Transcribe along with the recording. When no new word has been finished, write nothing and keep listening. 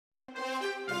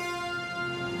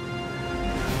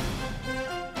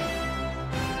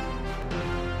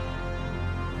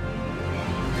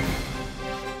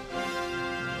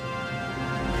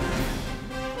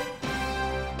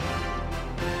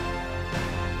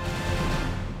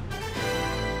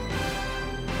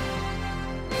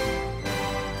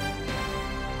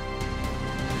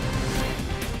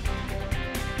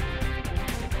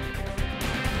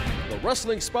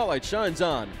wrestling spotlight shines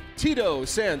on Tito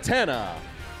Santana.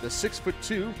 The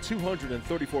 6'2",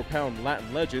 234-pound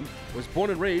Latin legend was born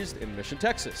and raised in Mission,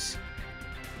 Texas.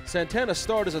 Santana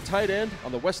starred as a tight end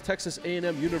on the West Texas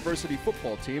A&M University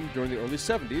football team during the early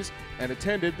 70s and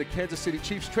attended the Kansas City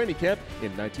Chiefs training camp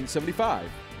in 1975.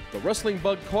 The wrestling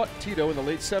bug caught Tito in the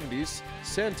late 70s.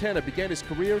 Santana began his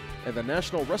career in the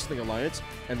National Wrestling Alliance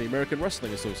and the American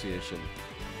Wrestling Association.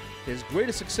 His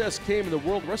greatest success came in the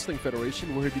World Wrestling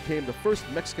Federation, where he became the first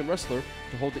Mexican wrestler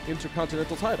to hold the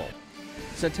Intercontinental title.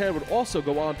 Santana would also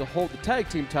go on to hold the tag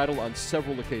team title on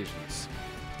several occasions.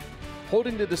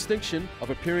 Holding the distinction of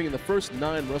appearing in the first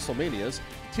 9 WrestleManias,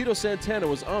 Tito Santana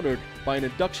was honored by an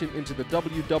induction into the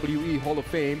WWE Hall of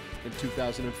Fame in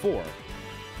 2004.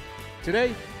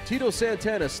 Today, Tito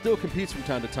Santana still competes from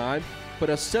time to time, but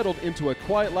has settled into a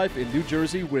quiet life in New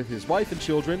Jersey with his wife and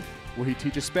children, where he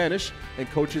teaches Spanish and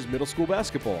coaches middle school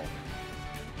basketball.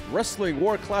 Wrestling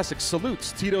War Classic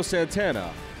salutes Tito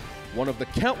Santana, one of the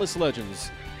countless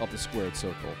legends of the Squared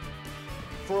Circle.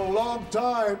 For a long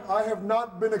time, I have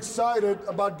not been excited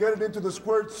about getting into the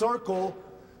Squared Circle,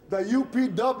 that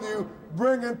UPW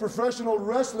bring in professional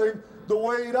wrestling the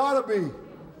way it ought to be.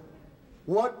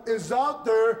 What is out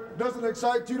there doesn't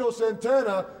excite Tito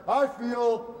Santana. I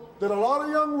feel that a lot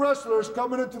of young wrestlers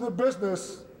coming into the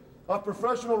business of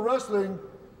professional wrestling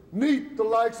need the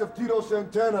likes of Tito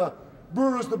Santana,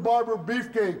 Brutus the Barber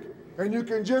Beefcake, and you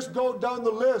can just go down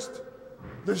the list.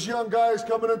 This young guy is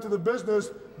coming into the business,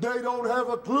 they don't have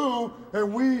a clue,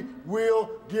 and we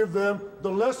will give them the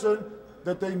lesson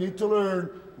that they need to learn.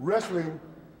 Wrestling,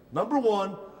 number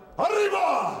 1,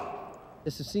 arriba!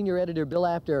 This is Senior Editor Bill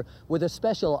Apter with a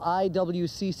special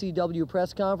IWCCW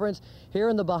press conference here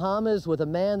in the Bahamas with a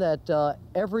man that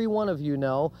every one of you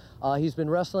know. He's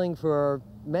been wrestling for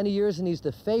many years and he's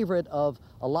the favorite of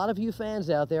a lot of you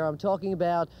fans out there. I'm talking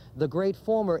about the great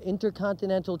former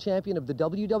Intercontinental Champion of the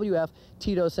WWF,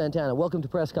 Tito Santana. Welcome to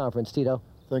press conference, Tito.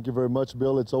 Thank you very much,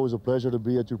 Bill. It's always a pleasure to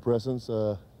be at your presence,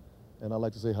 and I'd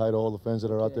like to say hi to all the fans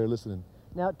that are out there listening.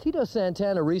 Now, Tito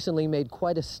Santana recently made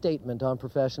quite a statement on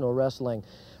professional wrestling.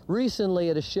 Recently,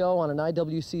 at a show, on an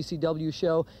IWCCW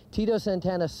show, Tito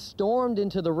Santana stormed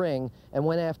into the ring and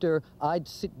went after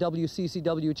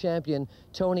IWCCW champion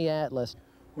Tony Atlas.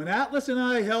 When Atlas and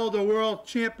I held a world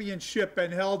championship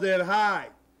and held it high,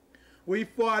 we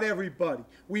fought everybody.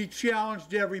 We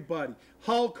challenged everybody.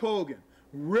 Hulk Hogan,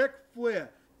 Ric Flair,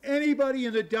 anybody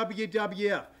in the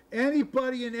WWF,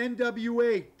 anybody in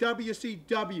NWA,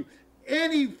 WCW,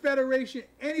 any federation,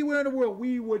 anywhere in the world,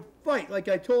 we would fight, like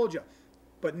I told you.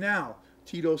 But now,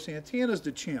 Tito Santana's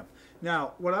the champ.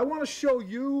 Now, what I want to show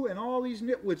you and all these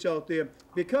nitwits out there,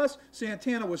 because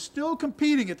Santana was still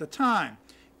competing at the time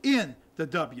in the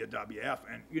WWF,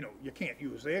 and, you know, you can't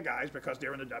use their guys because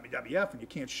they're in the WWF and you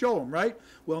can't show them, right?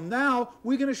 Well, now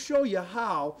we're going to show you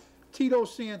how Tito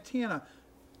Santana,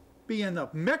 being the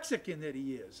Mexican that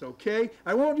he is, okay?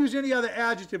 I won't use any other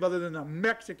adjective other than the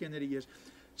Mexican that he is.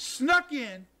 Snuck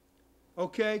in,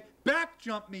 okay, back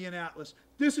jumped me in Atlas.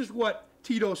 This is what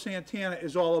Tito Santana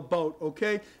is all about,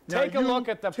 okay? Now take a look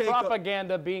at the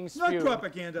propaganda being spewed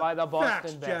by the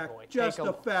Boston Bad Boy. Just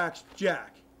the facts,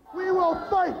 Jack. We will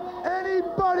fight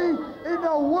anybody in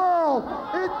the world.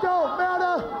 It don't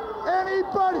matter.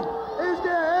 Anybody. Is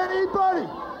there anybody?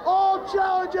 All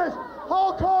challenges.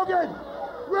 Hulk Hogan,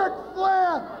 Ric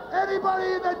Flair,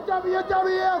 anybody in the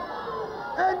WWF,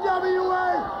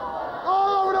 NWA,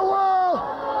 all over the world.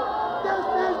 This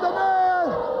is the man.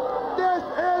 This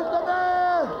is the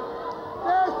man.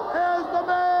 This is the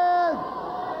man.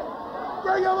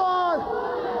 Bring him on.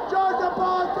 George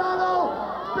Napolitano,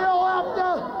 Bill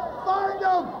Apter, find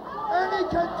him. Any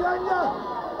contender.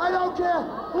 I don't care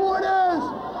who it is.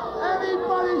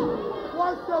 Anybody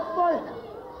wants to fight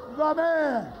the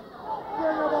man.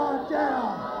 Bring him on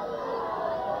down.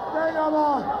 Bring him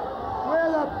on.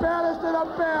 We're the baddest of the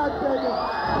bad, baby. We're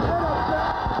the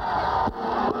bad.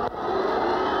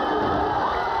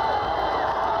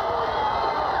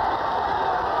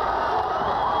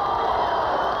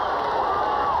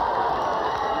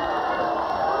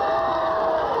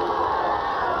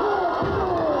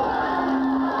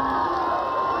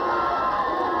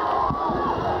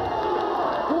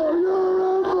 For your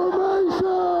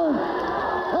information,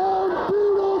 I'm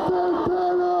Tito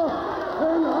Santana,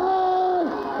 and I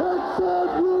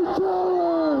accept your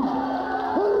challenge.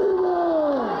 Arriba!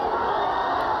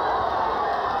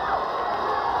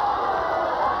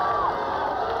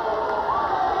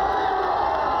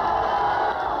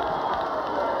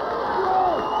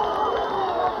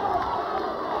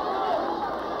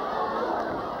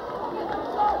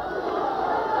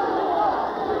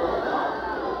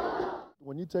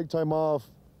 When you take time off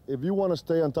if you want to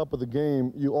stay on top of the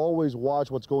game, you always watch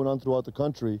what's going on throughout the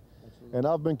country. Absolutely. And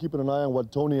I've been keeping an eye on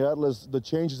what Tony Atlas, the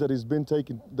changes that he's been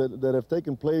taking, that have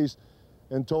taken place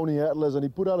in Tony Atlas, and he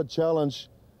put out a challenge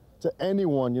to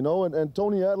anyone, you know. And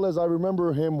Tony Atlas, I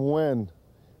remember him when,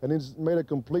 and he's made a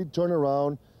complete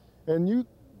turnaround. And you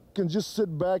can just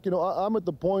sit back, you know. I'm at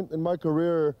the point in my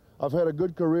career, I've had a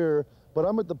good career, but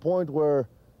I'm at the point where,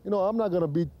 you know, I'm not going to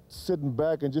be sitting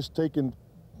back and just taking,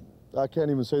 I can't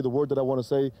even say the word that I want to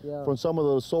say, from some of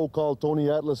the so-called Tony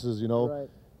Atlases, you know. Right.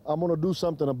 I'm going to do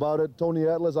something about it. Tony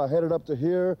Atlas, I headed up to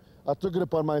here. I took it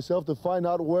upon myself to find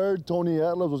out where Tony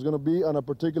Atlas was going to be on a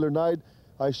particular night.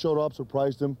 I showed up,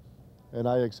 surprised him, and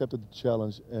I accepted the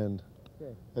challenge, and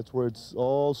that's where it's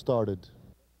all started.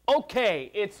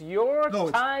 Okay, it's your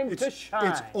time to shine.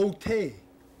 It's okay.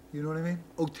 You know what I mean?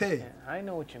 Okay. Yeah, I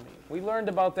know what you mean. We learned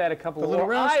about that a couple of weeks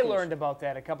ago. I learned about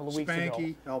that a couple of weeks ago.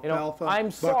 Spanky, Alfalfa,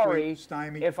 I'm sorry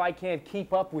if I can't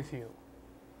keep up with you.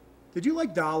 Did you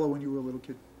like Dollar when you were a little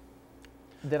kid?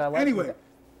 Did I like Anyway,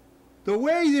 the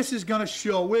way this is going to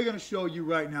show, we're going to show you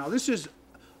right now. This is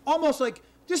almost like,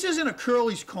 this isn't a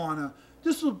Curly's Corner.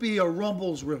 This will be a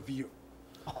Rumbles review.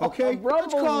 Okay?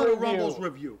 Let's call it a Rumbles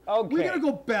review. Okay. We're going to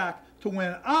go back to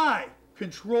when I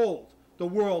controlled the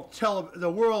world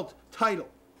title,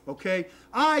 okay?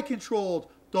 I controlled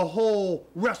the whole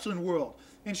wrestling world.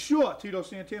 And sure, Tito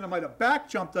Santana might have back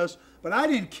jumped us, but I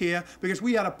didn't care because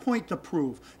we had a point to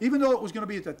prove. Even though it was going to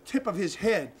be at the tip of his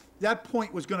head, that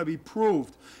point was going to be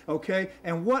proved, okay?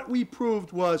 And what we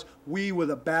proved was we were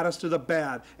the baddest of the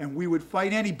bad, and we would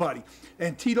fight anybody.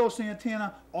 And Tito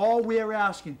Santana, all we're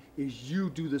asking is you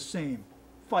do the same.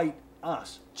 Fight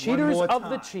us. Cheaters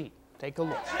of the cheat. Take a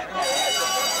look.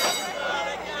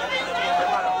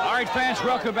 All right, fans,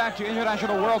 welcome back to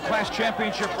International World Class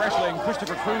Championship Wrestling.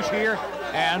 Christopher Cruz here,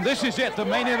 and this is it, the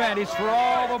main event. It's for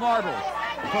all the marbles.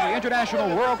 For the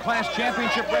International World Class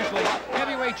Championship Wrestling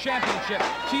Heavyweight Championship,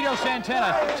 Tito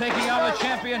Santana taking on the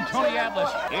champion Tony Atlas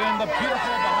in the beautiful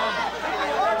Bahamas.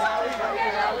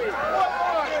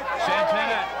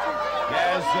 Santana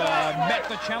has met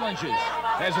the challenges,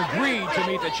 has agreed to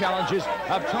meet the challenges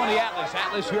of Tony Atlas.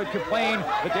 Atlas, who had complained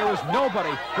that there was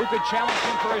nobody who could challenge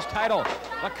him for his title.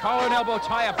 The collar and elbow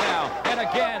tie-up now, and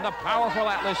again, the powerful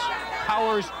Atlas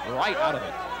powers right out of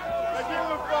it.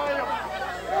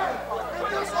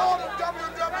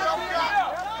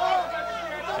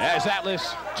 As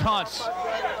Atlas taunts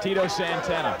Tito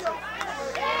Santana.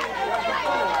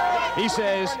 He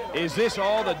says, is this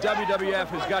all the WWF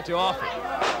has got to offer?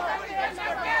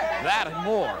 That and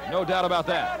more, no doubt about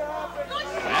that.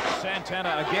 And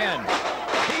Santana again.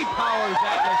 He powers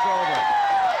Atlas over.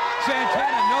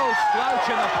 Santana no slouch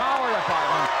in the power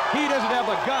department. He doesn't have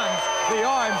the guns, the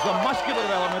arms, the muscular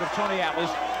development of Tony Atlas.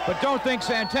 But don't think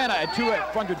Santana at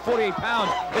 248 pounds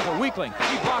is a weakling.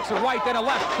 He blocks a right, then a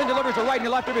left, then delivers a right and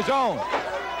a left of his own.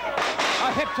 A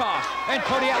hip toss, and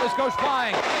Tony Atlas goes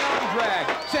flying. An arm drag.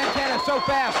 Santana so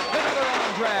fast, another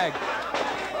arm drag.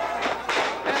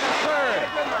 And a third.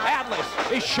 Atlas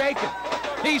is shaken.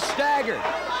 He's staggered.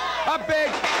 A big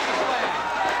slam.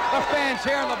 The fans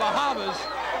here in the Bahamas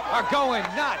are going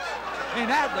nuts. In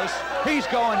Atlas, he's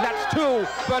going nuts too,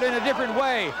 but in a different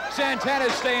way.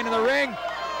 Santana's staying in the ring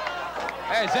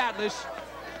as Atlas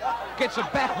gets a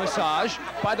back massage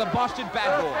by the Boston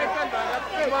Bad Boy.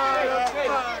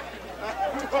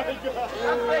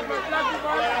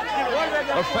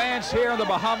 The fans here in the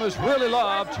Bahamas really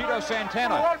love Tito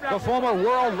Santana, the former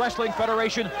World Wrestling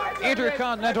Federation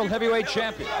Intercontinental Heavyweight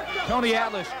Champion. Tony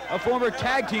Atlas, a former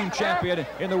Tag Team Champion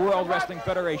in the World Wrestling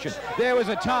Federation. There was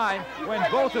a time when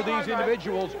both of these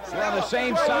individuals were on the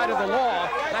same side of the law.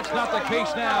 That's not the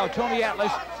case now. Tony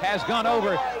Atlas has gone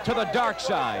over to the dark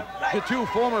side. The two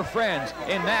former friends,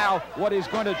 and now what is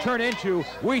going to turn into,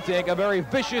 we think, a very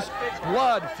vicious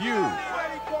blood feud.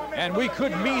 And we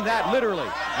could mean that literally.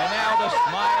 And now the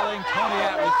smiling Tony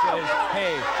Atlas says,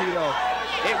 hey, Tito,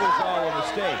 it was all a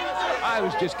mistake. I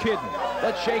was just kidding.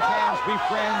 Let's shake hands, be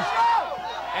friends,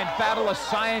 and battle a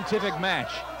scientific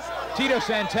match. Tito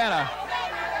Santana,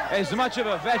 as much of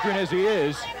a veteran as he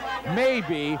is, may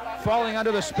be falling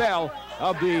under the spell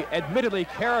of the admittedly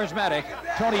charismatic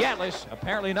Tony Atlas.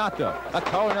 Apparently not, though. A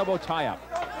collar and elbow tie-up.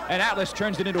 And Atlas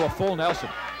turns it into a full Nelson.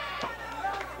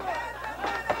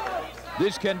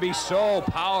 This can be so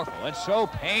powerful and so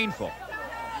painful.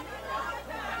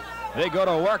 They go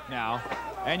to work now,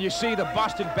 and you see the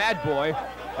Boston Bad Boy,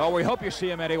 or we hope you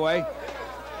see him anyway,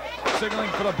 signaling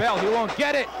for the bell. He won't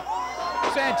get it.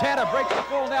 Santana breaks the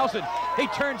full Nelson. He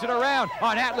turns it around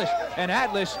on Atlas, and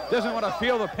Atlas doesn't want to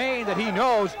feel the pain that he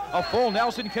knows a full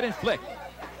Nelson can inflict.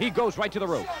 He goes right to the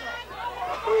rope.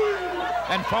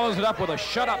 and follows it up with a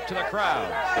shut up to the crowd.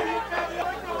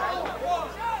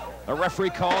 The referee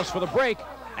calls for the break.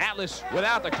 Atlas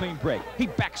without the clean break. He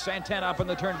backs Santana up in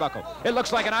the turnbuckle. It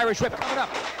looks like an Irish whip coming up.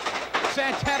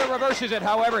 Santana reverses it,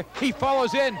 however. He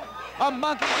follows in a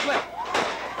monkey flip.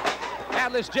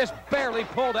 Atlas just barely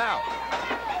pulled out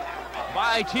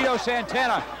by Tito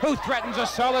Santana, who threatens a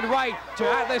solid right to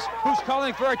Atlas, who's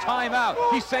calling for a timeout.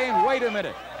 He's saying, wait a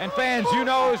minute. And fans, you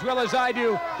know as well as I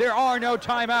do, there are no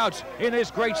timeouts in this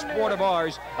great sport of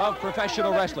ours of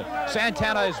professional wrestling.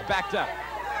 Santana is backed up.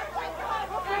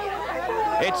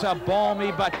 It's a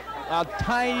balmy but a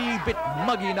tiny bit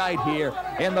muggy night here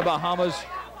in the Bahamas.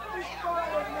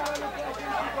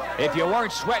 If you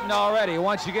weren't sweating already,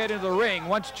 once you get into the ring,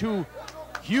 once two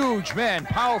huge men,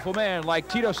 powerful men like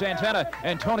Tito Santana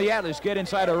and Tony Atlas get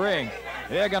inside a ring,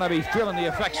 they're going to be feeling the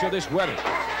effects of this weather.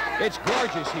 It's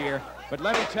gorgeous here, but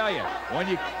let me tell you, when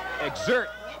you exert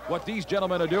what these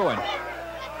gentlemen are doing,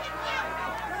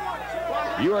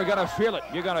 you are going to feel it.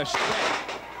 You're going to sweat.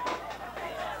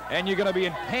 And you're going to be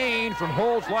in pain from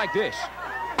holds like this.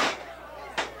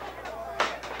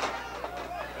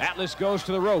 Atlas goes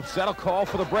to the ropes. That'll call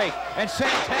for the break. And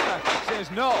Santana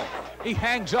says no. He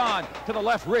hangs on to the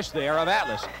left wrist there of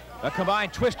Atlas. A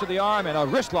combined twist of the arm and a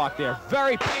wrist lock there.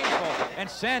 Very painful. And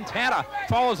Santana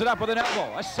follows it up with an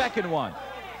elbow. A second one.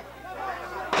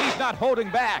 He's not holding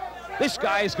back. This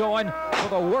guy is going for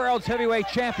the World's Heavyweight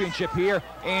Championship here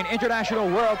in International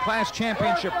World Class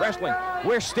Championship Wrestling.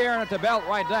 We're staring at the belt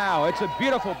right now. It's a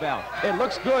beautiful belt. It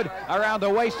looks good around the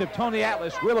waist of Tony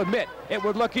Atlas. We'll admit it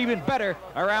would look even better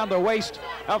around the waist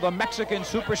of the Mexican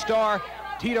superstar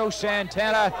Tito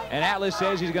Santana. And Atlas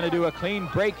says he's going to do a clean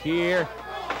break here.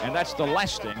 And that's the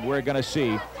last thing we're going to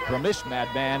see from this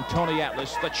madman, Tony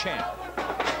Atlas, the champ.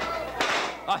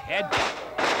 A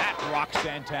headbutt. That rocks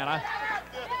Santana.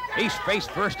 He's face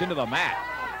first into the mat.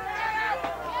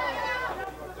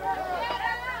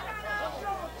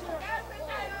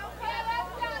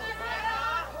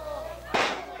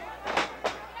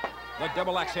 The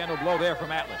double axe handle blow there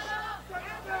from Atlas.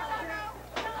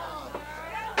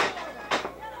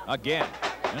 Again,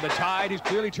 and the tide is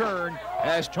clearly turned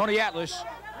as Tony Atlas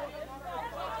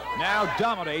now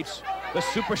dominates the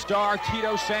superstar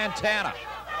Tito Santana.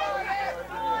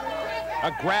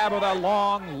 A grab of the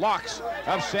long locks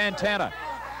of Santana.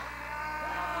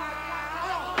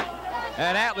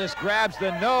 And Atlas grabs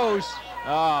the nose.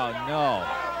 Oh, no.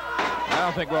 I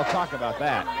don't think we'll talk about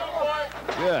that.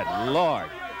 Good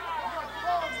Lord.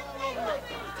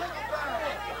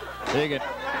 Dig it.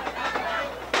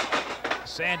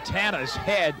 Santana's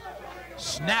head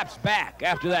snaps back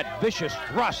after that vicious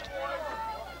thrust.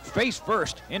 Face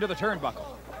first into the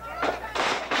turnbuckle.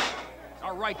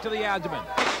 A right to the abdomen.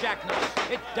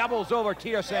 Jackknife. It doubles over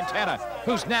Tito Santana,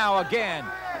 who's now again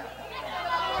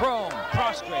prone,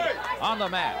 prostrate on the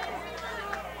mat.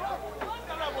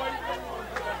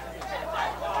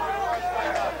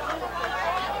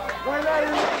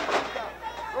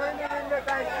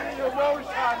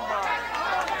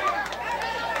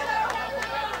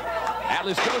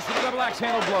 Atlas goes for the double axe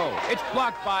handle blow. It's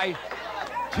blocked by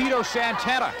Tito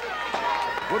Santana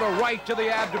with a right to the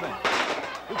abdomen,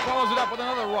 who follows it up with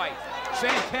another right.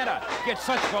 Santana gets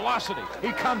such velocity.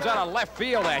 He comes out of left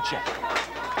field at you.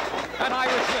 An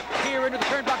Irish whip here into the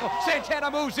turnbuckle.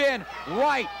 Santana moves in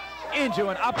right into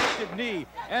an uplifted knee.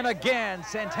 And again,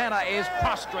 Santana is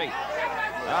prostrate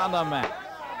on the mat.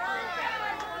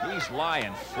 He's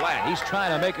lying flat. He's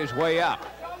trying to make his way up.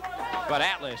 But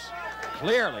Atlas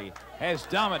clearly has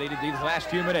dominated these last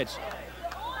few minutes.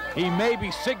 He may be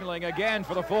signaling again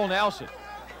for the full Nelson.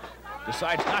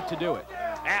 Decides not to do it.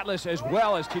 Atlas, as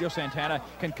well as Tito Santana,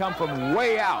 can come from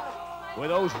way out with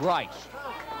those rights.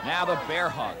 Now the bear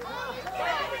hug.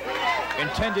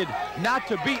 Intended not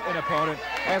to beat an opponent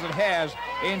as it has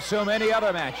in so many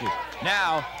other matches.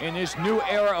 Now, in this new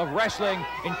era of wrestling,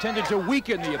 intended to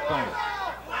weaken the opponent.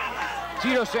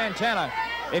 Tito Santana,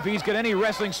 if he's got any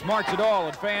wrestling smarts at all,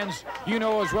 and fans, you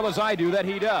know as well as I do that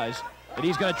he does, that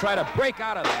he's going to try to break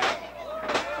out of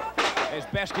that as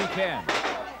best he can.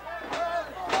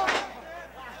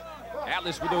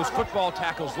 Atlas with those football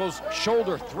tackles, those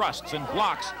shoulder thrusts and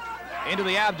blocks into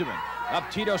the abdomen of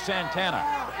Tito Santana.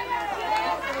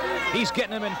 He's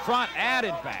getting him in front and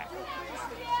in back.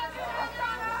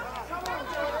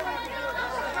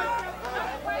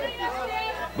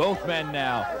 Both men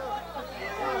now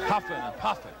huffing and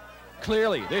puffing.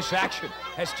 Clearly, this action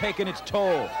has taken its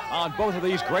toll on both of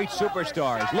these great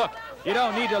superstars. Look, you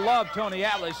don't need to love Tony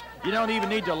Atlas. You don't even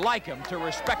need to like him to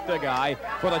respect the guy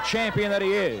for the champion that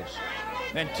he is.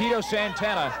 And Tito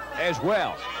Santana as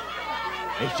well.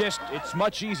 It's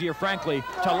much easier, frankly,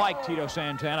 to like Tito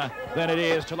Santana than it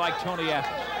is to like Tony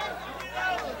Atlas.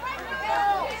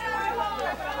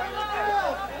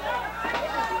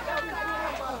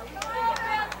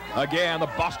 Again, the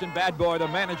Boston bad boy, the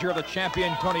manager of the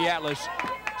champion, Tony Atlas,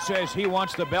 says he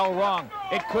wants the bell rung.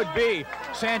 It could be.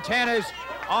 Santana's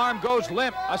arm goes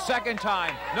limp a second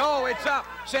time. No, it's up.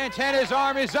 Santana's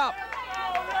arm is up.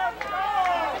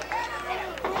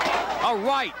 A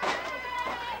right.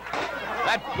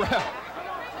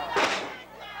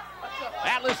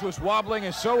 Atlas was wobbling,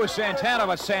 and so was Santana,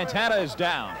 but Santana is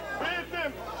down.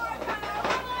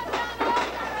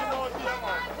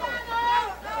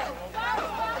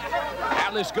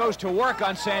 Atlas goes to work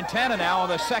on Santana now on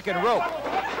the second rope.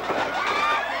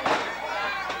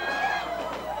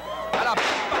 And a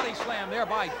body slam there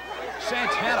by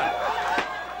Santana.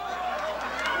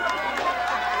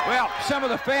 Well, some of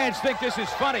the fans think this is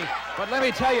funny, but let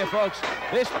me tell you, folks,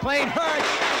 this plain hurts.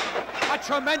 A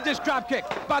tremendous drop kick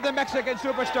by the Mexican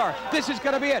superstar. This is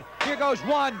going to be it. Here goes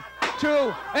 1,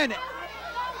 2, and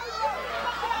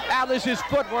Atlas's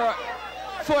foot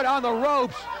on the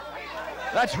ropes.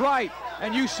 That's right,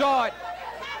 and you saw it.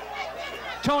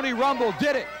 Tony Rumble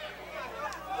did it.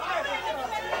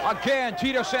 Again,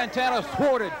 Tito Santana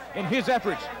thwarted in his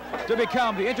efforts to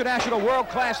become the International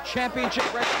World-Class Championship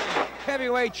Wrestling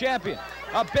Heavyweight Champion.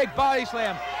 A big body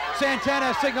slam.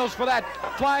 Santana signals for that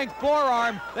flying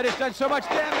forearm that has done so much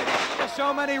damage to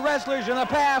so many wrestlers in the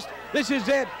past. This is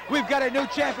it. We've got a new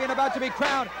champion about to be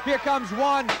crowned. Here comes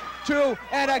 1, 2,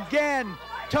 and again,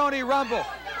 Tony Rumble.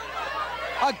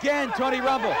 Again, Tony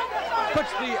Rumble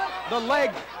puts the leg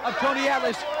of Tony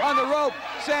Atlas on the rope.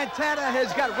 Santana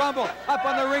has got Rumble up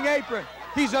on the ring apron.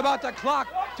 He's about to clock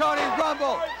Tony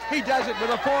Rumble. He does it with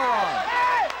a forearm.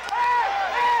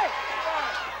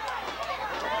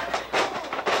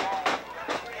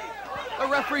 The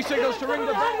referee signals to ring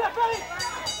the bell.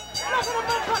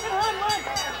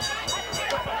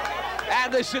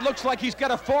 Atlas, it looks like he's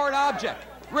got a foreign object.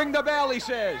 Ring the bell, he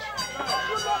says.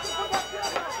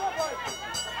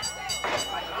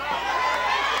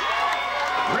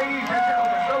 Ladies and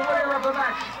gentlemen, the winner of the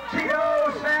match,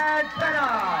 Tito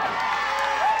Santana.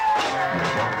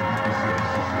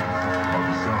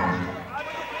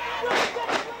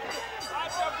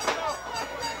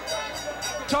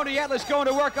 Tony Atlas going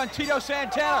to work on Tito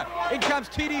Santana. In comes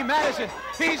T.D. Madison.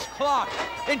 He's clocked.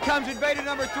 In comes invader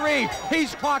number 3.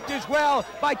 He's clocked as well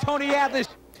by Tony Atlas.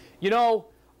 You know,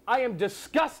 I am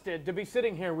disgusted to be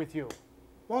sitting here with you.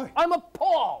 Why? I'm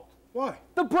appalled. Why?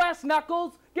 The brass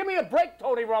knuckles? Give me a break,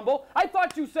 Tony Rumble. I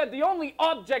thought you said the only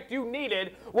object you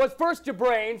needed was first your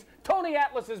brains, Tony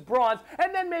Atlas's bronze,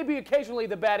 and then maybe occasionally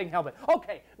the batting helmet.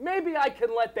 Okay, maybe I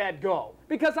can let that go,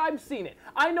 because I've seen it.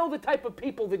 I know the type of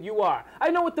people that you are. I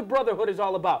know what the brotherhood is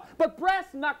all about. But brass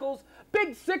knuckles, big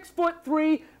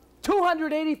 6'3",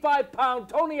 285-pound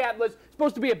Tony Atlas,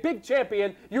 supposed to be a big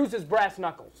champion, uses brass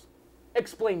knuckles.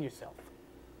 Explain yourself.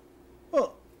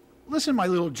 Well, listen, my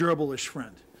little gerbilish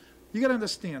friend. You got to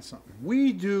understand something.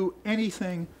 We do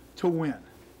anything to win.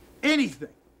 Anything.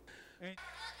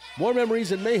 More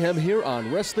memories and mayhem here on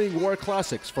Wrestling War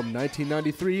Classics from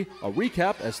 1993. A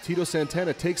recap as Tito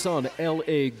Santana takes on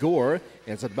L.A. Gore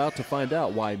and is about to find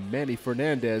out why Manny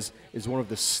Fernandez is one of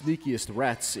the sneakiest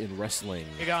rats in wrestling.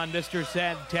 Big on Mr.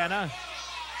 Santana.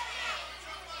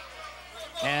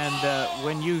 And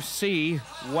when you see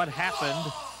what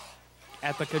happened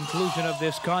at the conclusion of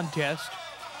this contest,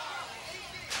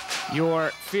 your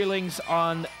feelings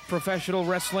on professional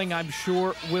wrestling, I'm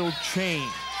sure, will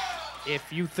change.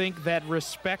 If you think that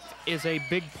respect is a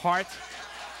big part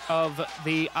of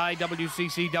the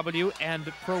IWCCW and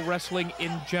pro wrestling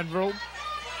in general,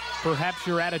 perhaps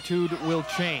your attitude will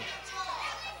change.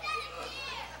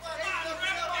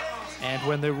 And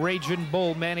when the Raging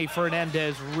Bull, Manny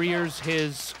Fernandez, rears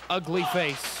his ugly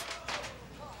face,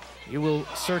 you will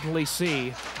certainly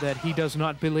see that he does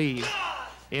not believe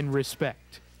in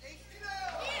respect.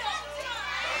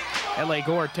 L.A.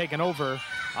 Gore taking over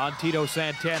on Tito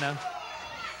Santana.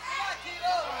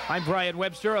 I'm Brian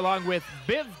Webster along with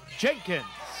Biv Jenkins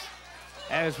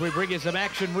as we bring you some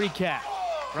action recap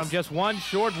from just one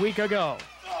short week ago.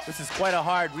 This is quite a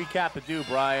hard recap to do,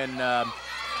 Brian.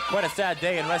 Quite a sad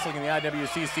day in wrestling in the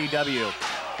IWCCW.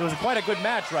 It was quite a good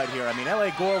match right here. I mean,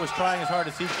 L.A. Gore was trying as hard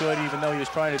as he could, even though he was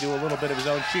trying to do a little bit of his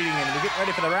own cheating. And we're getting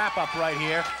ready for the wrap-up right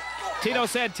here. Tito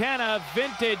Santana,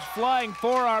 vintage flying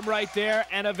forearm right there,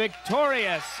 and a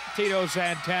victorious Tito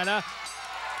Santana.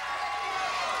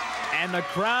 And the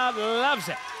crowd loves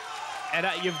it. And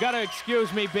you've got to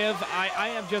excuse me, Biv. I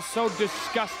am just so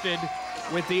disgusted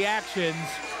with the actions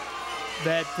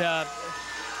that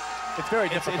It's very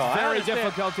difficult. It's very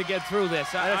difficult to get through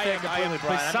this. I am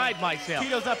beside myself.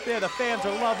 Tito's up there. The fans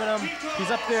are loving him.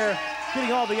 He's up there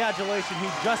getting all the adulation he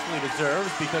justly deserves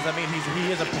because, I mean,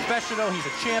 he is a professional. He's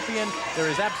a champion. There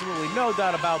is absolutely no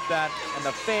doubt about that, and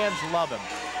the fans love him.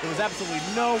 There was absolutely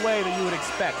no way that you would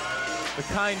expect the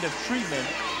kind of treatment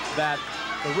that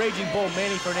the Raging Bull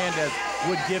Manny Fernandez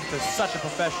would give to such a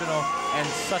professional and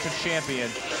such a champion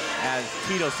as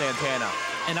Tito Santana.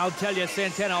 And I'll tell you,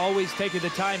 Santana always taking the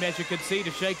time, as you can see, to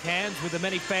shake hands with the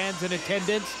many fans in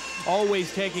attendance,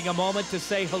 always taking a moment to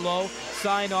say hello,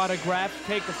 sign autographs,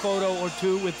 take a photo or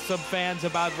two with some fans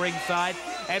about ringside,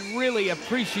 and really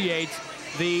appreciates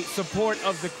the support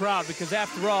of the crowd, because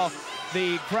after all,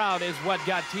 the crowd is what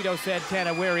got Tito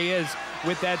Santana where he is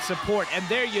with that support. And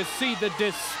there you see the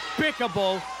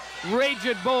despicable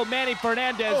Raging Bull Manny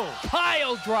Fernandez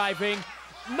pile driving,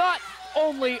 not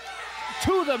only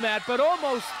to the mat, but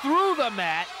almost through the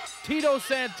mat, Tito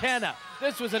Santana.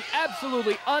 This was an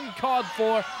absolutely uncalled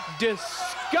for,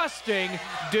 disgusting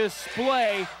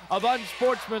display of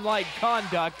unsportsmanlike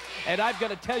conduct. And I've got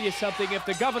to tell you something, if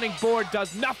the governing board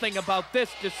does nothing about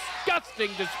this disgusting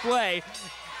display,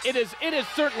 it is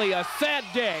certainly a sad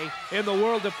day in the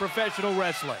world of professional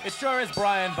wrestling. It sure is,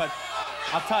 Brian, but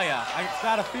I'll tell you, I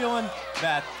got a feeling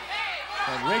that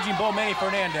Raging Bull Manny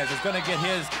Fernandez is going to get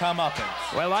his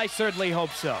comeuppance. Well, I certainly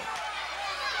hope so.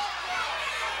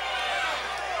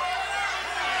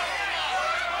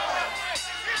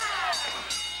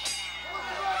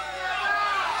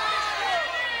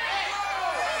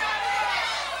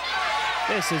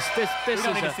 We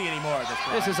don't need to see any more of this,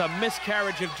 Brian. This is a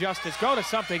miscarriage of justice. Go to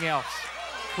something else,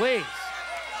 please.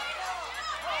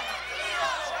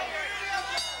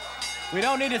 We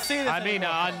don't need to see this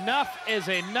anymore. Enough is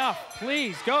enough.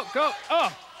 Please, go.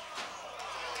 Oh.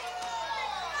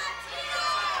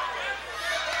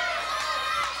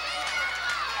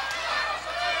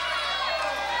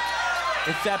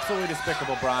 It's absolutely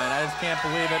despicable, Brian. I just can't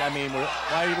believe it. I mean,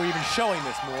 why are we even showing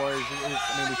this more?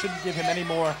 I mean, we shouldn't give him any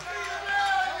more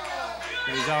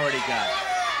than he's already got.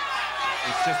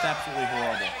 It's just absolutely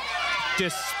horrible.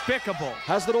 Despicable.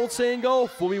 How's that old saying go?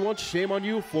 Fool me once, shame on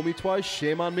you. Fool me twice,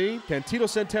 shame on me. Can Tito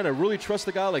Santana really trust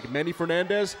a guy like Manny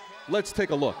Fernandez? Let's take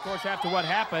a look. Of course, after what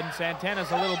happened, Santana's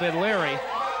a little bit leery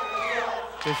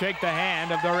to shake the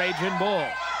hand of the Raging Bull.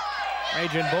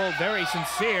 Raging Bull, very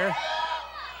sincere.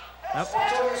 I'll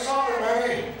tell you something,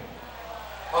 Manny.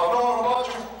 I've known about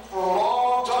you for a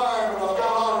long time, and I've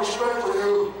got a lot of respect for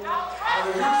you. And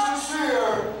if you're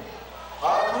sincere, I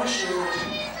appreciate it.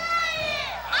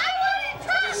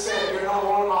 You're not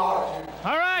one of my heart, dude.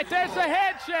 All right, there's the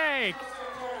handshake.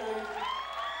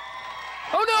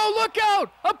 Oh no, look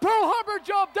out! A Pearl Harbor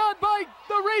job done by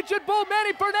the Raging Bull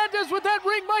Manny Fernandez with that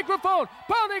ring microphone,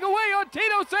 pounding away on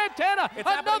Tito Santana.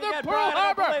 Another again, Pearl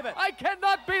Brian, Harbor. I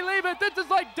cannot believe it. This is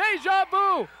like deja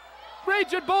vu.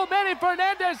 Raging Bull Manny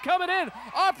Fernandez coming in,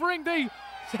 offering the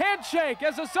handshake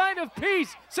as a sign of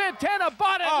peace. Santana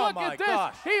bought it. Look at this.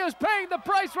 Gosh. He is paying the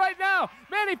price right now.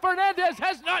 Manny Fernandez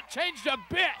has not changed a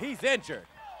bit. He's injured.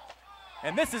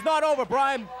 And this is not over,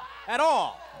 Brian, at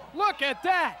all. Look at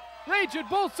that. Raging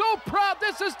Bull so proud.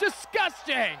 This is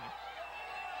disgusting.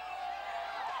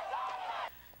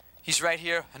 He's right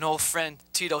here, an old friend,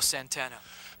 Tito Santana.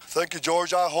 Thank you,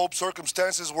 George. I hope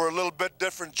circumstances were a little bit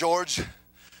different, George.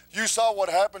 You saw what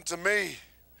happened to me.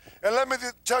 And let me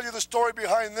tell you the story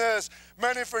behind this.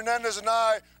 Manny Fernandez and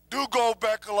I do go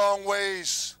back a long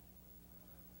ways.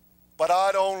 But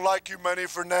I don't like you, Manny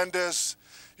Fernandez.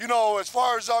 You know, as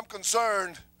far as I'm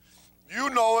concerned, you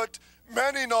know it,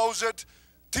 Manny knows it,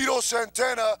 Tito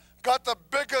Santana got the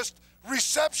biggest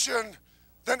reception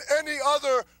than any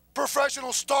other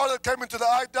professional star that came into the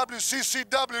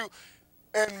IWCCW,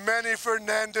 and Manny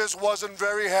Fernandez wasn't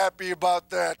very happy about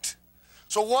that.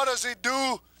 So what does he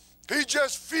do? He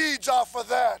just feeds off of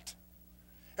that.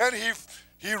 And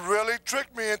he really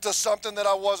tricked me into something that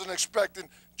I wasn't expecting,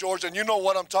 George, and you know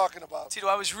what I'm talking about. Tito,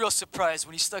 I was real surprised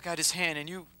when he stuck out his hand and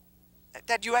you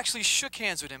actually shook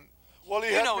hands with him. Well,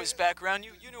 you know his background.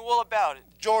 You knew all about it.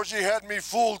 George, he had me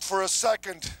fooled for a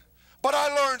second. But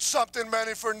I learned something,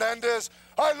 Manny Fernandez.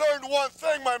 I learned one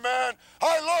thing, my man.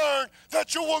 I learned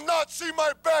that you will not see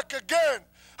my back again.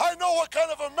 I know what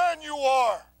kind of a man you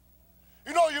are.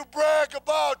 You know, you brag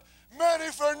about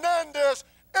Manny Fernandez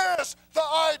is the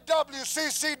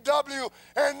IWCCW,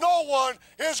 and no one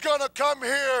is going to come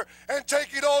here and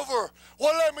take it over.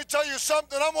 Well, let me tell you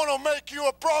something. I'm going to make you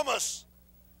a promise.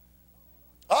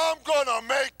 I'm going to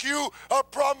make you a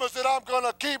promise that I'm going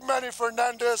to keep, Manny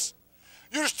Fernandez.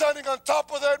 You're standing on top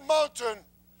of that mountain,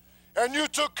 and you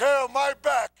took care of my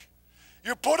back.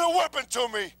 You put a whipping to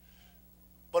me.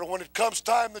 But when it comes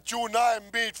time that you and I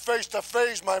meet face to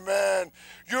face, my man,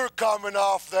 you're coming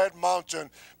off that mountain.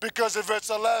 Because if it's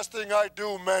the last thing I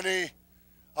do, Manny,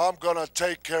 I'm gonna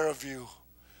take care of you.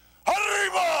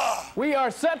 Arriba! We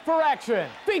are set for action.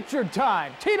 Featured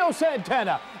time, Tito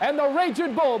Santana and the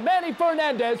Raging Bull, Manny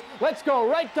Fernandez. Let's go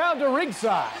right down to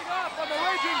ringside. Off on the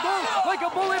Raging Bull, like a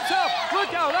bull himself.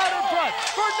 Look out in front.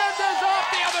 Fernandez off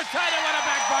the other side and went a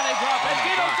back body drop. And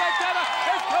Tito Santana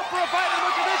has come for a fight. And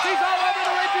look at this, he's all over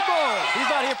the Raging Bull. He's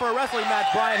not here for a wrestling match,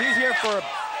 Brian. He's here for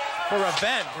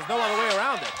revenge. There's no other way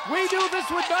around it. We knew this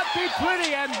would not be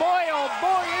pretty, and boy, oh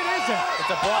boy, it isn't. It's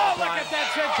a brawl, look at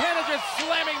that. Santana just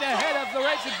slamming the head of the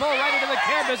Raging Bull right into the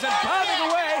canvas and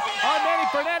pounding away on Manny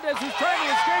Fernandez, who's trying to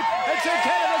escape, and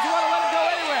Santana doesn't want to let him go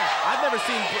anywhere. I've never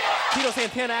seen Tito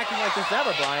Santana acting like this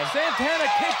ever, Brian.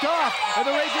 Santana kicked off, and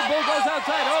the Raging Bull goes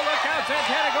outside. Oh, look out,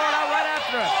 Santana going out right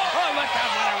after him. Oh, look out,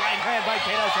 what a right hand by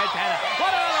Tito Santana.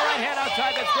 What another right hand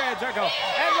outside the square circle.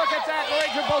 And look at that, the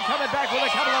Raging Bull coming back with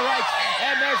a couple of rights,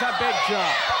 and there's a big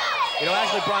jump. You know,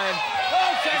 actually, Brian,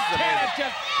 Santana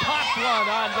just popped one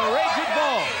on the Raging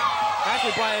Bull.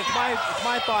 Actually, Brian, it's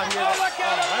my thought here. Oh, look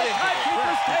out, on the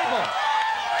timekeeper's table.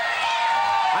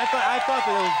 I thought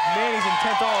that it was Manny's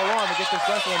intent all along to get this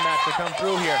wrestling match to come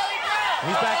through here.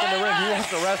 He's back in the ring. He wants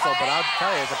to wrestle, but I'll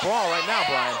tell you, it's a brawl right now,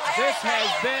 Brian. This has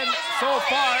been, so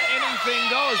far, anything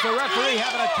goes. The referee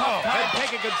having a tough time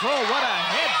taking control. What a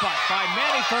headbutt by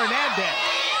Manny Fernandez.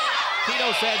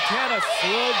 Tito Santana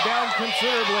slowed down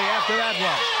considerably after that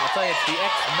one. I'll tell you, it's the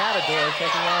ex-Matador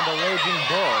taking on the Raging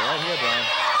Bull right here, Brian.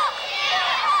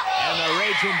 And the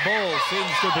Raging Bull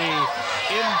seems to be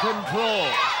in control.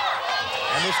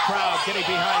 And this crowd getting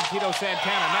behind Tito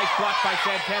Santana. Nice block by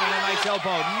Santana and a nice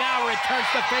elbow. Now returns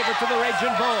the favor to the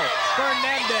Raging Bull.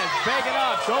 Fernandez begging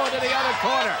up, going to the other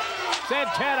corner.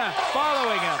 Santana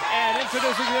following him and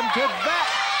introducing him to that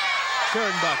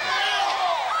turnbuckle.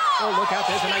 Oh, look out,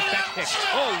 there's a nice back kick.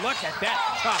 Oh, look at that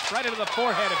chop right into the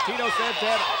forehead of Tito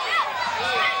Santana.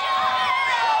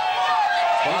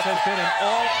 This has been an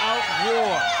all-out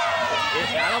war.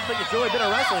 I don't think it's really been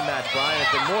a wrestling match, Brian. It's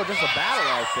been more just a battle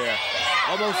out there.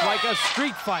 Almost like a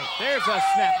street fight. There's a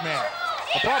snapmare.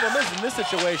 The problem is, in this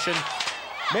situation,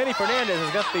 Manny Fernandez has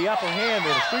got the upper hand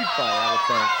in a street fight, I would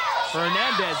think.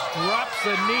 Fernandez drops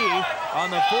a knee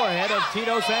on the forehead of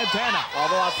Tito Santana.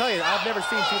 Although I'll tell you, I've never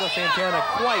seen Tito Santana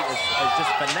quite as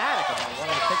just fanatic about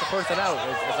wanting to take a person out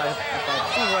as I've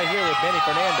seen right here with Manny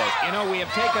Fernandez. You know, we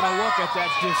have taken a look at that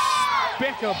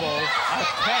despicable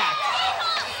attack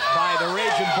by the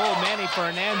Raging Bull, Manny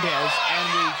Fernandez, and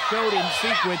we showed in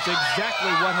sequence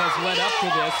exactly what has led up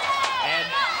to this, and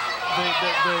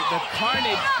the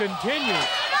carnage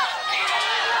continues.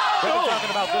 We've been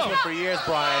talking about this one for years,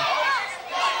 Brian.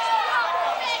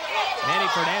 Manny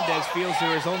Fernandez feels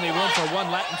there is only room for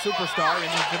one Latin superstar in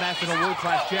International World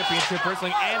Class Championship Wrestling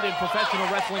and in professional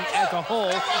wrestling as a whole,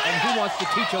 and he wants to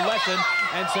teach a lesson,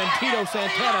 and Tito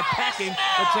Santana packing,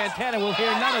 but Santana will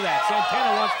hear none of that.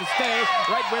 Santana wants to stay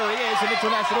right where he is in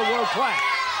International World Class.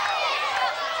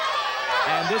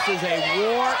 And this is a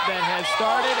war that has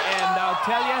started, and I'll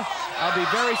tell you, I'll be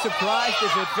very surprised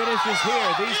if it finishes here.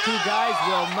 These two guys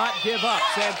will not give up.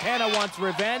 Santana wants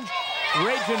revenge.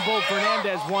 Raging Bull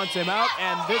Fernandez wants him out,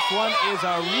 and this one is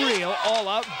a real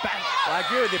all-out battle. I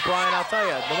agree with you, Brian. I'll tell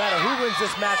you, no matter who wins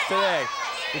this match today,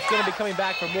 it's going to be coming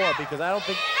back for more, because I don't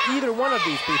think either one of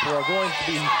these people are going to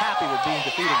be happy with being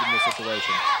defeated in this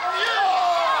situation.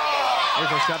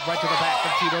 There's a shot right to the back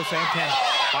of Tito Santana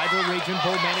by the Raging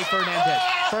Bull, Manny Fernandez.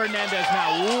 Fernandez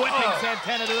now whipping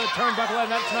Santana to the turnbuckle,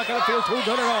 and that's not going to feel too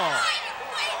good at all.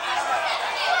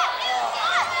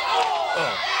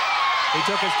 He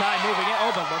took his time moving it.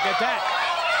 Oh, but look at that.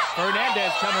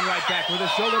 Fernandez coming right back with a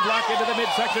shoulder block into the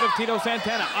midsection of Tito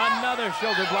Santana. Another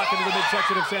shoulder block into the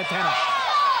midsection of Santana.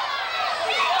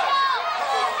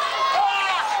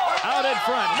 Out in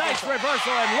front. Nice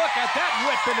reversal, and look at that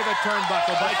whip into the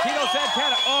turnbuckle by Tito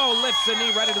Santana. Oh, lifts the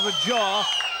knee right into the jaw.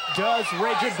 Does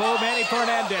Raging Bull Manny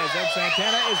Fernandez, and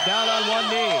Santana is down on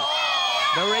one knee.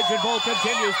 The Raging Bull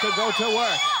continues to go to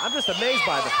work. I'm just amazed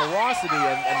by the ferocity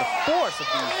and the force of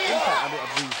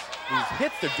these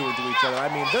hits they're doing to each other.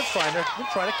 I mean, they're trying to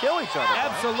kill each other.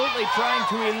 Absolutely trying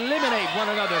to eliminate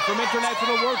one another from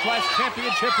International World Class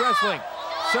Championship Wrestling.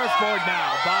 Surfboard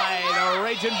now by the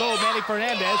Raging Bull, Manny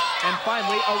Fernandez, and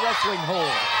finally a wrestling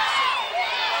hold.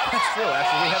 That's true.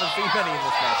 Actually, we haven't seen many in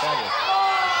this match, have we?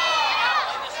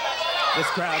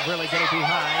 This crowd really getting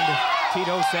behind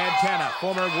Tito Santana,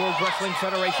 former World Wrestling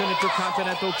Federation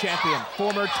Intercontinental Champion,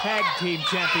 former Tag Team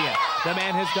Champion. The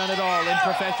man has done it all in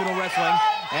professional wrestling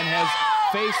and has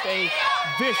faced a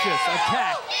vicious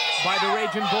attack by the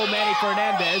Raging Bull Manny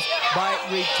Fernandez by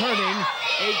returning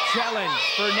a challenge.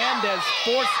 Fernandez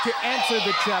forced to answer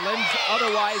the challenge,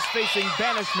 otherwise facing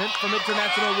banishment from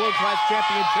International World Class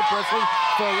Championship Wrestling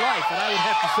for life. And I would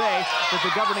have to say that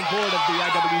the governing board of the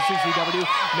IWCCW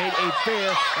made a fair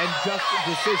and just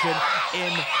decision in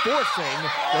forcing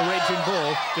the Raging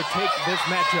Bull to take this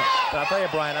matchup. But I'll tell you,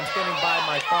 Brian, I'm standing by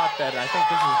my thought that I think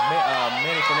this is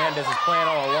Manny Fernandez's plan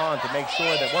all along to make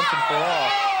sure that once and for all,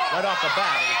 right off the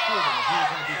bat, it was proven that he was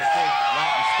going to be the big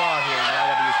Latin star here in the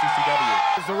IWCCW.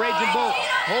 As the Raging Bull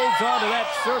holds on to that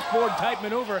surfboard-type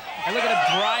maneuver, and look at him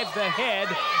drive the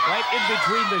head right in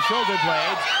between the shoulder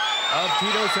blades of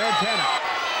Tito Santana.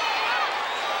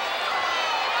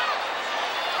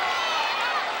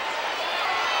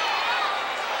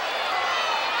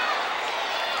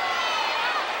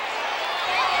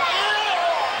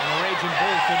 And the Raging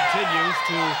Bull continues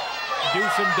to do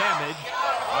some damage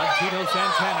on Tito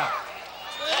Santana.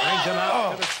 Brings him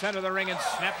out to the center of the ring and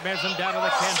snap-bears him down to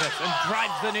the canvas and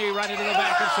drives the knee right into the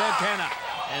back of Santana.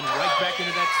 And right back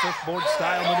into that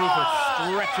surfboard-style maneuver,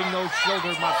 stretching those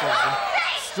shoulder muscles and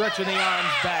stretching the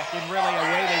arms back in really a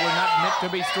way they were not meant to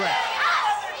be stretched.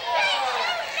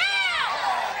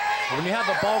 When you have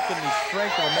the bulk and the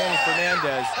strength of a Manny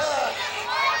Fernandez,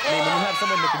 I mean, when you have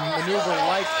someone that can maneuver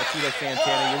like a Tito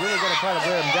Santana, you're really going to try to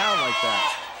wear him down like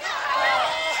that.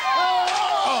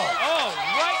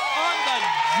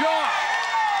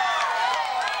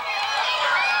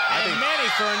 And Manny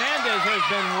Fernandez has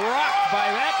been rocked by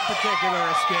that particular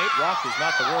escape. Rocked is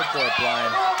not the word for it,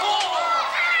 Brian.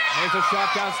 There's a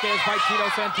shot downstairs by Tito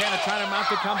Santana trying to mount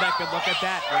the comeback, but look at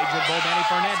that. Raging Bull Manny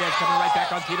Fernandez coming right back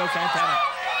on Tito Santana.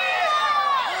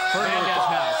 Fernandez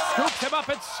now scoops him up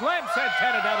and slams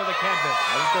Santana down to the canvas.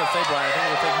 I was going to say, Brian, I think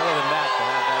it would take more than that to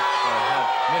have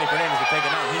Manny Fernandez to take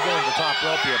him out. He's going to the top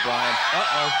rope here, Brian.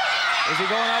 Uh-oh. Is he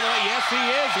going all the way? Yes, he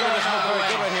is going all the way.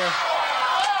 Good right here.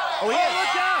 Oh, he is.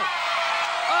 Look out!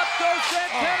 Up goes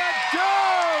Santana,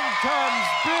 down comes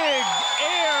Big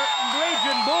Air.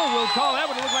 Raging Bull will call that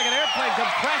one. It looks like an airplane come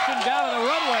crashing down on the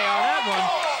runway on that one.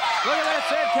 Look at that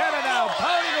Santana now,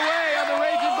 pounding away on the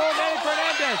Raging Bull, Manny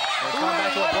Fernandez.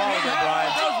 Back to a brawl again, Brian.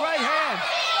 With those right hands.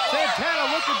 Santana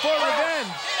looking for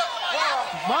revenge.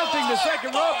 Mounting the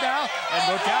second rope now, and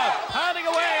look out, pounding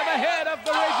away on the head of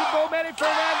the Raging Bull, Manny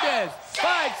Fernandez.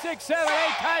 5, 6, 7,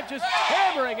 8 times, just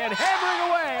hammering and hammering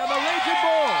away on the Raging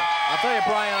Bull. I'll tell you,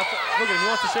 Brian, look at him, he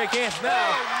wants to shake hands now.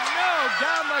 No,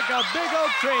 down like a big oak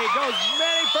tree goes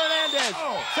Manny Fernandez.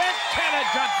 Santana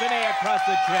drops the knee across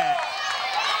the chest.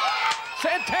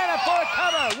 Santana for a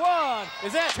cover. 1,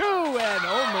 is that 2, and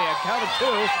only a count of 2,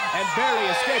 and barely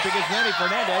escaping is Manny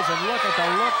Fernandez, and look at the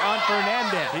look on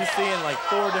Fernandez. He's seeing like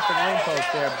 4 different ring posts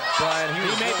there, Brian. He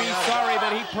may be sorry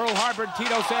that he Pearl Harbored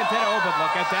Tito Santana. Oh, but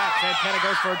look at that. Santana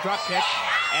goes for a drop kick,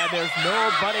 and there's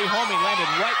nobody home. He landed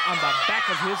right on the back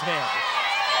of his head.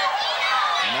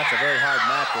 And that's a very hard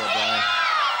mat there, Brian.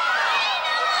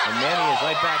 And Manny is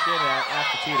right back in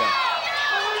after Tito.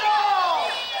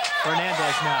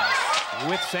 Fernandez now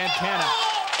with Santana.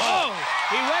 Oh,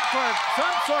 he went for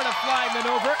some sort of flying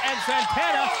maneuver, and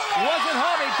Santana wasn't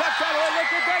home. He ducked out away.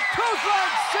 Look at that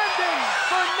clothesline sending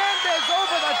Fernandez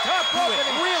over the top rope,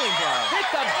 and really hit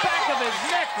the back of his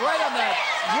neck right on that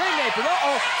ring apron.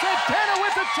 Uh-oh, Santana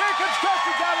with the chair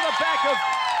construction down to the back of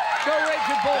the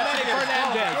Raging Bull, Manny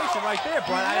Fernandez. Right there,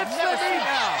 Brian. I have never seen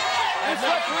now. This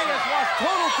referee has lost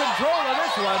total control of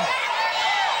this one.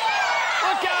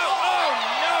 Look out! Oh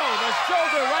no! The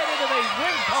shoulder right into the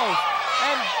ring post,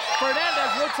 and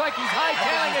Fernandez looks like he's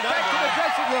hightailing it back to the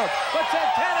dressing room, but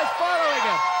Santana's following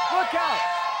him. Look out!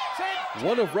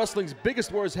 One of wrestling's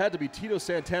biggest wars had to be Tito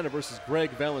Santana versus Greg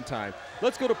Valentine.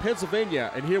 Let's go to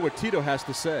Pennsylvania and hear what Tito has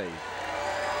to say.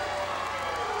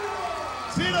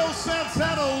 Tito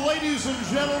Santana, ladies and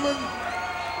gentlemen.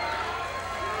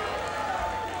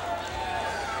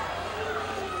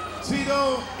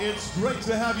 Tito, it's great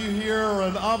to have you here,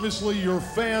 and obviously your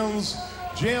fans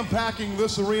jam-packing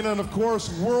this arena, and of course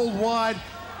worldwide.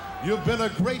 You've been a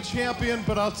great champion,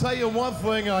 but I'll tell you one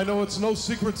thing, I know it's no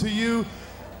secret to you,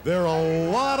 there are a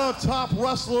lot of top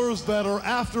wrestlers that are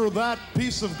after that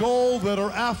piece of gold, that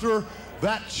are after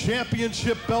that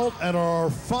championship belt, and are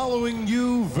following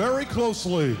you very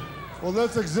closely. Well,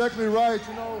 that's exactly right.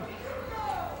 You know,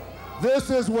 this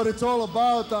is what it's all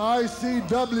about. The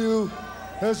ICW,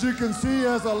 as you can see,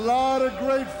 has a lot of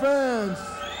great fans.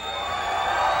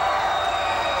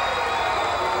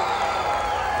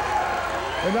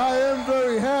 And I am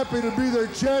very happy to be their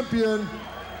champion,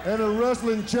 and a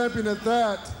wrestling champion at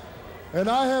that. And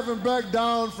I haven't backed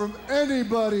down from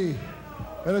anybody.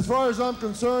 And as far as I'm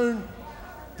concerned,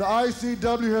 the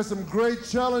ICW has some great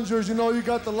challengers. You know, you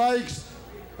got the likes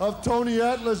of Tony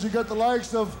Atlas, you got the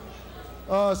likes of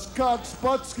Scott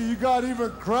Sputsky, you got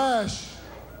even Crash,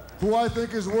 who I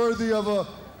think is worthy of a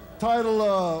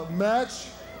title match.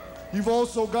 You've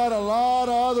also got a lot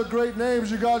of other great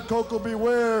names. You got Coco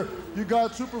Beware, you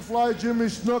got Superfly Jimmy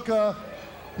Snuka,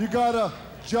 you got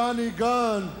Johnny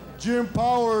Gunn, Jim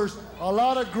Powers, a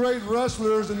lot of great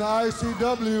wrestlers in the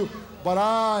ICW, but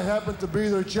I happen to be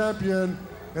their champion,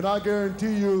 and I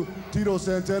guarantee you Tito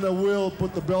Santana will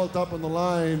put the belt up on the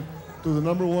line to the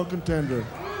 #1 contender.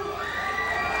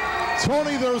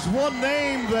 Tony, there's one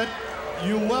name that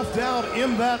you left out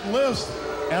in that list,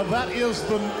 and that is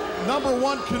the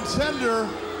 #1 contender,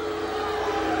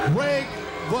 Greg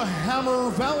the Hammer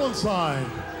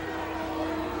Valentine.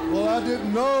 Well, I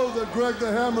didn't know that Greg the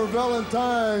Hammer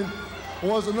Valentine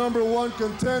was the #1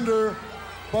 contender,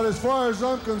 but as far as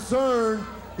I'm concerned,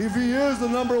 if he is the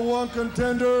 #1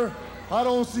 contender, I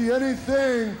don't see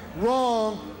anything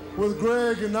wrong with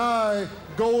Greg and I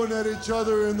going at each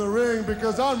other in the ring,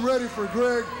 because I'm ready for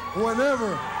Greg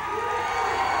whenever.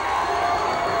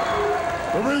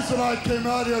 The reason I came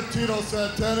out here, Tito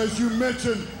Santana, is you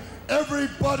mentioned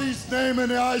everybody's name in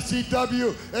the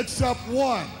ICW except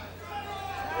one,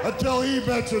 until he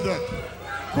mentioned it.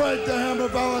 Greg the Hammer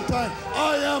Valentine,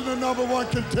 I am the #1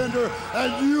 contender,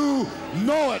 and you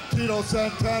know it, Tito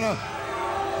Santana.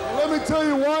 Let me tell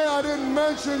you why I didn't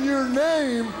mention your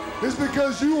name, is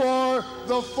because you are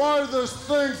the farthest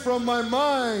thing from my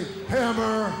mind,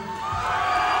 Hammer.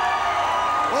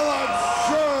 Well, I'm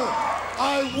sure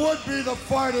I would be the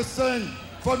farthest thing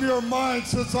from your mind,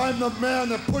 since I'm the man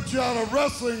that put you out of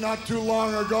wrestling not too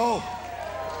long ago.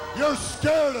 You're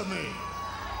scared of me.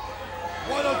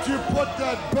 Why don't you put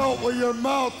that belt where your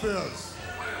mouth is?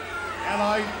 And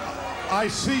I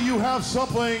see you have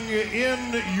something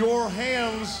in your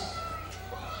hands,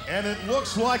 and it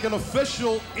looks like an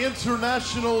official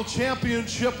International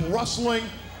Championship Wrestling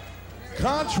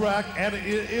contract, and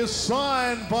it is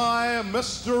signed by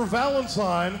Mr.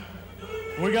 Valentine.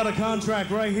 We got a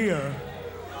contract right here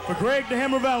for Greg the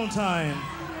Hammer Valentine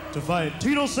to fight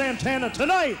Tito Santana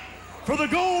tonight for the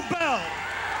gold belt.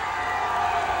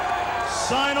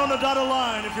 Sign on the dotted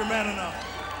line if you're man enough.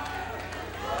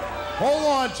 Hold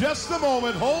on just a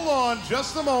moment. Hold on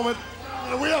just a moment.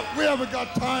 We haven't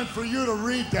got time for you to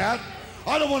read that.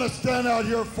 I don't want to stand out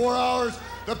here 4 hours.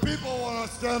 The people want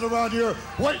to stand around here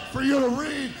wait for you to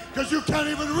read, because you can't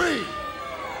even read.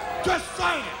 Just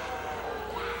sign it.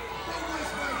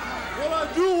 Well, I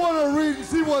do want to read and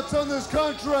see what's on this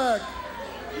contract.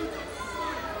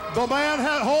 The man,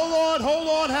 hold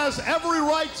on, has every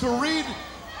right to read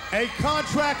a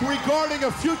contract regarding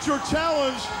a future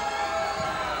challenge.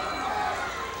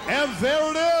 And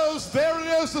there it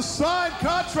is, the signed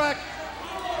contract.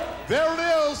 There it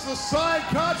is, the signed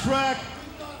contract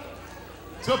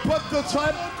to put the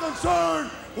title. Concerned.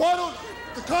 Why don't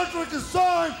the contract is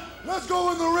signed? Let's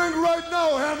go in the ring right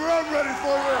now, Hammer. I'm ready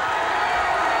for you.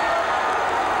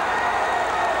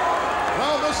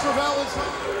 Well, Mr.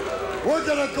 Valentine, we're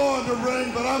gonna go in the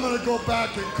ring, but I'm gonna go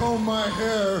back and comb my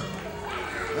hair,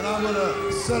 and I'm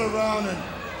gonna sit around and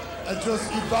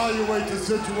just evaluate the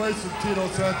situation, Tito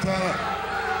Santana.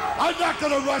 I'm not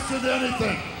gonna rush into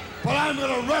anything, but I'm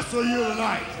gonna wrestle you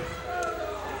tonight.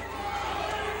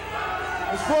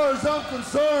 As far as I'm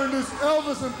concerned, this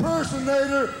Elvis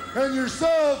impersonator and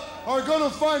yourself are gonna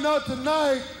find out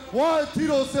tonight why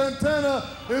Tito Santana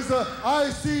is the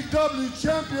ICW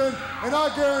champion, and I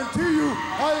guarantee you,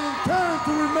 I intend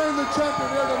to remain the champion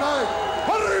here tonight.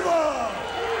 Arriba!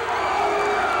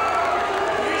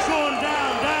 He's going down.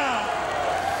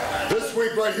 This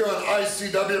week right here on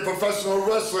ICW Professional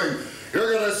Wrestling,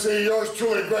 you're gonna see yours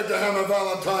truly, Greg the Hammer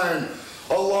Valentine,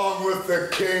 along with the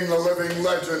King, the living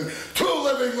legend, 2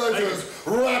 living legends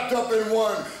wrapped up in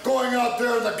one, going out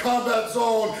there in the combat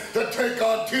zone to take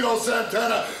on Tito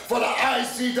Santana for the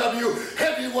ICW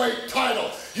heavyweight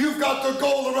title. You've got the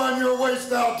gold around your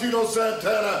waist now, Tito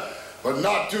Santana, but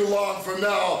not too long from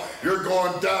now, you're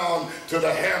going down to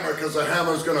the Hammer, because the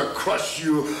Hammer's gonna crush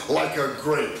you like a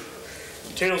grape.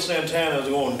 Tito Santana's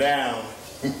going down.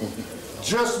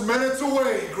 Just minutes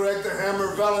away, Greg the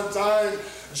Hammer Valentine.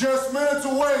 Just minutes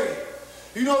away.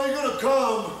 You know you're gonna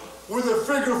come with a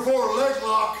figure-4 leg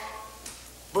lock,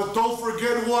 but don't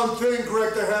forget one thing,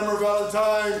 Greg the Hammer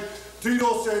Valentine.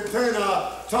 Tito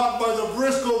Santana, taught by the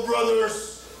Briscoe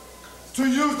brothers to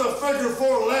use the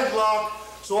figure-4 leg lock,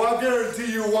 so I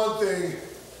guarantee you one thing.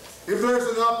 If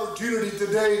there's an opportunity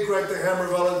today, Greg the Hammer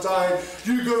Valentine,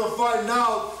 you're gonna find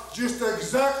out just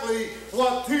exactly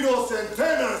what Tito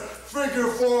Santana's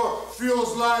figure-4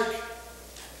 feels like.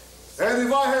 And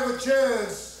if I have a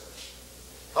chance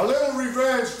A little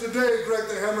revenge today, Greg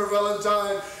the Hammer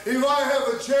Valentine. If I have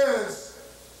a chance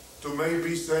to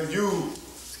maybe send you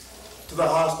to the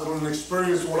hospital and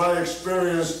experience what I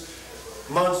experienced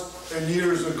months and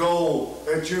years ago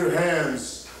at your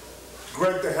hands,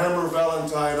 Greg the Hammer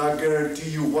Valentine, I guarantee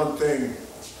you one thing.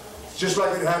 Just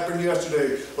like it happened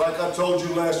yesterday, like I told you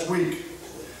last week,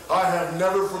 I have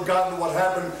never forgotten what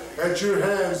happened at your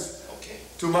hands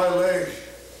to my leg.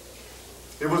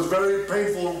 It was very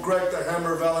painful, Greg the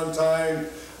Hammer Valentine,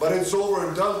 but it's over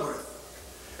and done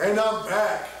with. And I'm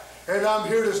back, and I'm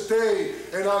here to stay,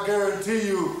 and I guarantee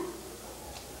you,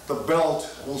 the belt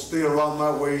will stay around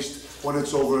my waist when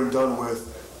it's over and done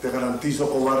with. Te garantizo,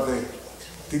 cobarde,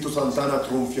 Tito Santana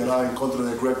triunfará en contra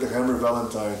de Greg the Hammer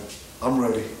Valentine. I'm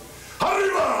ready.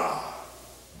 Arriba!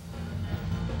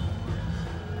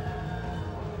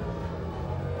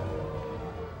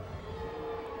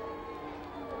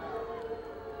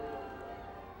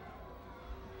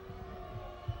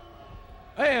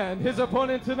 And his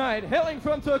opponent tonight, hailing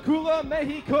from Tacula,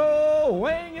 Mexico,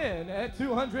 weighing in at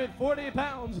 240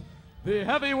 pounds, the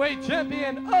heavyweight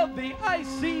champion of the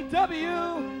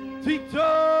ICW,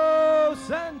 Tito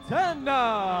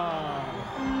Santana.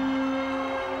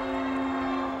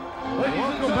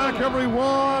 Welcome back,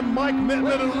 everyone. Mike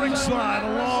Mittman at ringside,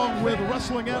 along with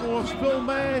wrestling analyst Phil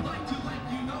May.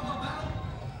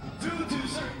 Due to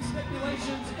certain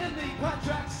stipulations in the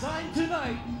contract signed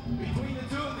tonight between the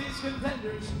two of these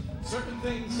contenders, certain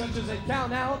things such as a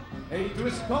count out, a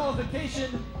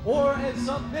disqualification, or a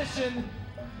submission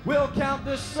will count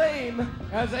the same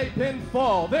as a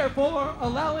pinfall, therefore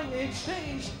allowing the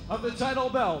exchange of the title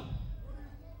belt.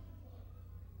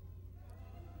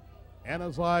 And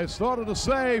as I started to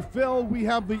say, Phil, we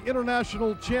have the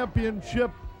International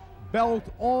Championship belt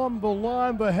on the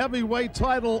line, the heavyweight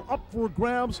title up for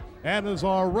grabs. And as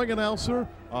our ring announcer,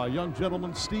 young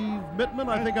gentleman Steve Mittman,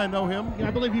 I think I know him. Yeah,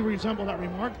 I believe you resemble that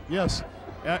remark. Yes.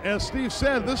 As Steve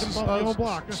said, this is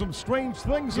some strange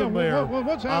things in there.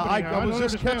 What's happening? I was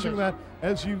just catching that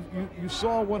as you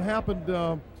saw what happened.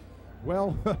 In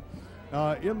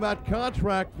that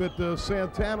contract that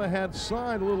Santana had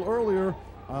signed a little earlier.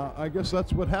 I guess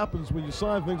that's what happens when you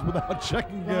sign things without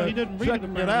checking, he didn't read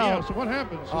checking it yeah, out. so what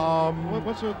happens?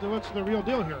 What's the real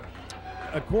deal here?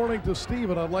 According to Steve,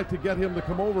 and I'd like to get him to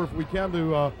come over if we can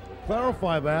to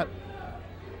clarify that.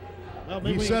 Well,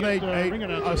 he said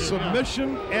a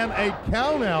submission and a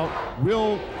count out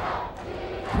will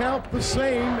count the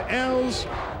same as.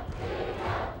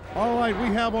 All right, we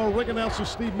have our ring announcer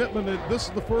Steve Mittman. This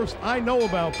is the first I know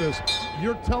about this.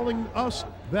 You're telling us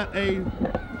that a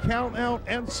count out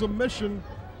and submission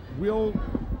will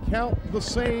count the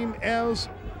same as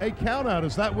a count out.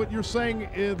 Is that what you're saying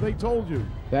they told you?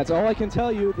 That's all I can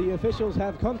tell you. The officials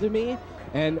have come to me,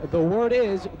 and the word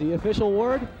is, the official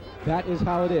word, that is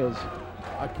how it is.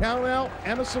 A count out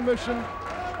and a submission.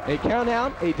 A count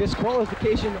out, a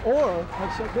disqualification, or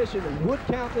a submission would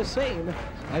count the same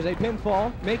as a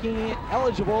pinfall, making it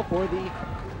eligible for the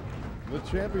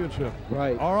championship.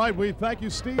 Right. All right, we thank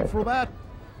you, Steve, for that.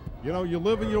 You know, you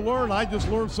live and you learn. I just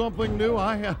learned something new.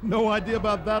 I had no idea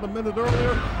about that a minute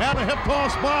earlier. And a hip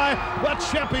toss by the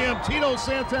champion, Tito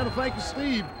Santana. Thank you,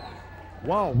 Steve.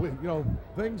 Wow,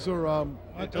 things are a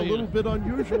little bit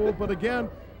unusual, but again,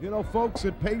 folks,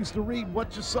 it pays to read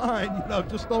what you sign.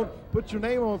 Just don't put your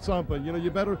name on something. You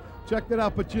better check that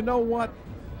out. But you know what?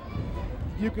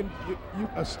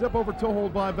 A step over toe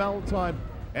hold by Valentine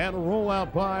and a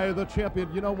rollout by the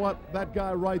champion. You know what? That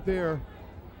guy right there,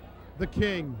 the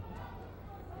King,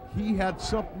 he had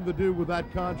something to do with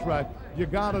that contract. You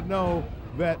got to know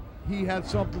that he had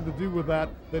something to do with that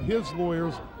his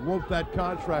lawyers wrote that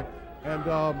contract. And,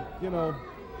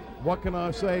 what can I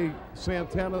say?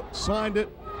 Santana signed it.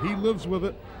 He lives with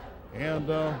it. And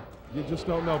you just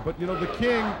don't know. But, the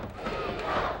King,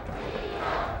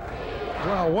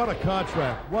 wow, what a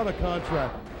contract. What a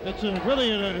contract. It's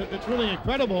really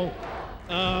incredible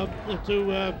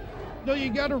you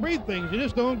got to read things. You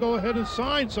just don't go ahead and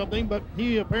sign something, but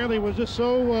he apparently was just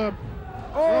so a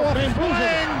flying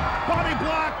body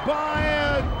block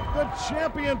by the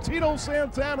champion, Tito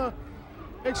Santana.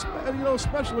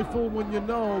 Especially when you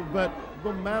know that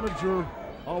the manager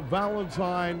of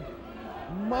Valentine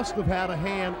must have had a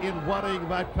hand in writing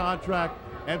that contract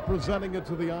and presenting it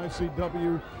to the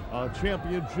ICW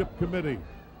Championship Committee.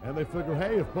 And they figure,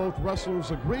 hey, if both wrestlers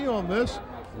agree on this,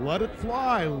 let it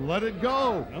fly, let it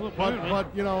go. But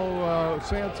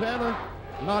Santana,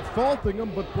 not faulting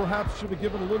him, but perhaps should have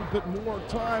given a little bit more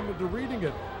time into reading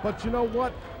it. But you know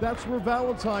what? That's where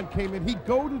Valentine came in. He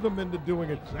goaded him into doing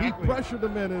it. Exactly. He pressured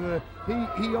him in, and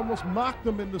he almost mocked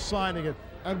him into signing it.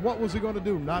 And what was he going to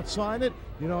do? Not sign it?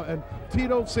 You know, and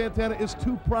Tito Santana is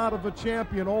too proud of a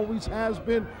champion, always has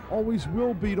been, always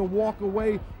will be, to walk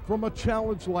away from a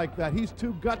challenge like that. He's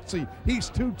too gutsy. He's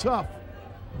too tough.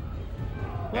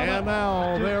 And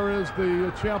now there is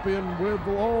the champion with,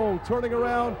 turning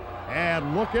around.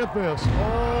 And look at this.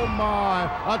 Oh,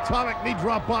 my. Atomic knee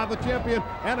drop by the champion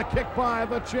and a kick by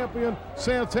the champion,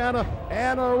 Santana,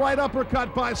 and a right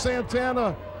uppercut by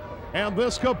Santana. And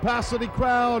this capacity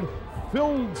crowd,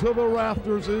 filled to the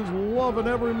rafters, is loving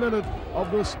every minute of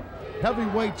this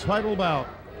heavyweight title bout.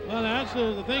 Well, that's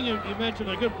the thing you mentioned,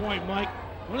 a good point, Mike.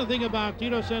 One of the things about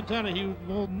Tito Santana, he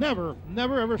will never,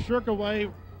 ever shirk away,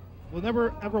 will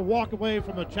never, ever walk away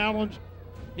from a challenge.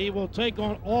 He will take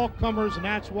on all comers, and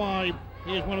that's why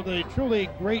he is one of the truly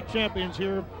great champions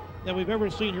here that we've ever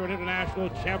seen here at International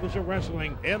Championship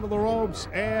Wrestling. Into the ropes,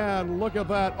 and look at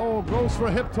that. Oh, goes for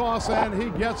a hip toss, and he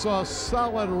gets a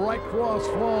solid right cross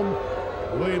from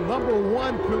the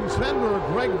 #1 contender,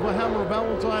 Greg the Hammer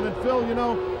Valentine. And Phil, you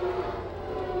know,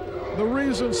 the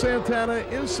reason Santana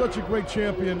is such a great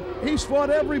champion, he's fought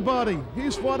everybody.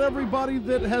 He's fought everybody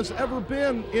that has ever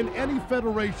been in any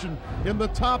federation. In the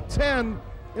top 10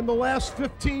 in the last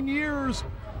 15 years,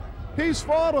 he's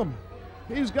fought them.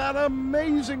 He's got an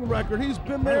amazing record. He's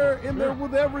been there, in there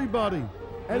with everybody.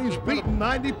 And he's beaten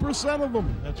 90% of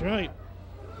them. That's right.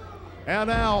 And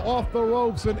now off the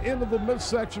ropes and into the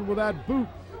midsection with that boot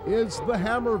is the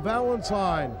Hammer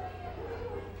Valentine.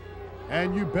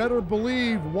 And you better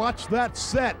believe, watch that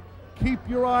set. Keep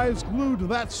your eyes glued to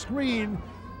that screen.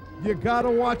 You gotta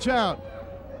watch out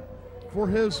for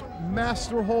his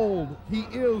master hold. He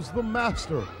is the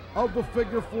master of the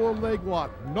figure 4 leg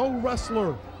lock. No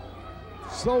wrestler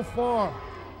so far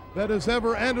that has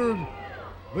ever entered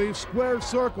the square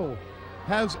circle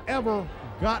has ever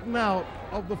gotten out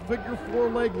of the figure 4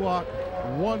 leg lock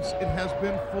once it has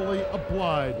been fully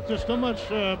applied. Just so much,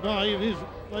 he's,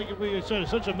 like we said,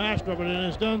 such a master of it, and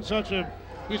has done such a,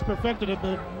 he's perfected it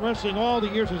in wrestling all the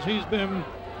years as he's been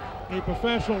a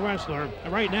professional wrestler.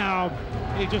 And right now,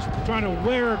 he's just trying to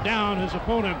wear down his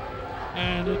opponent,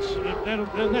 and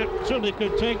that certainly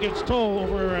could take its toll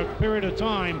over a period of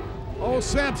time. Oh,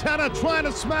 Santana trying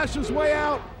to smash his way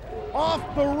out off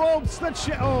the ropes.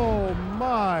 Oh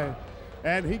my!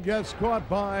 And he gets caught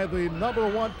by the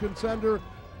 #1 contender,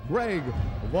 Greg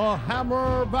the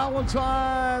Hammer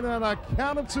Valentine, and a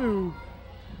count of 2.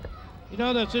 You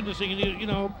know, that's interesting. You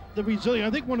know, the resilience.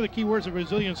 I think one of the key words of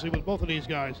resiliency with both of these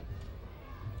guys.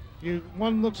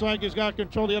 One looks like he's got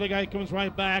control. The other guy comes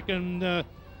right back, and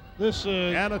this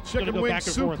and a chicken wing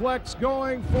suplex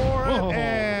going for it.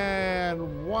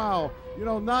 And wow, you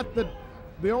know, not that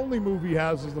the only move he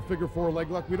has is the figure 4 leg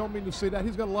lock. We don't mean to say that.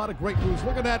 He's got a lot of great moves.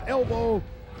 Look at that elbow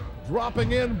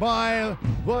dropping in by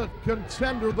the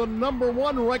contender, the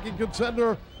 #1 ranking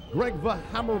contender, Greg the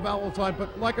Hammer Valentine.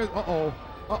 But like a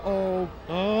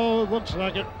Oh, looks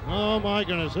like it. Oh my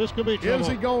goodness, this could be trouble. Is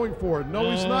he going for it? No,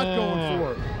 he's not going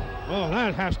for it. Oh,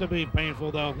 that has to be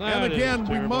painful, though. And again,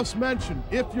 we must mention,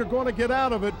 if you're going to get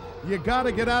out of it, you got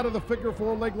to get out of the figure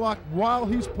 4 leg lock while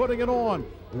he's putting it on.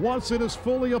 Once it is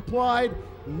fully applied,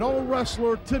 no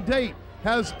wrestler to date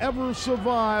has ever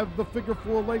survived the figure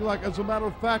 4 leg lock. As a matter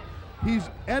of fact, he's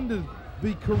ended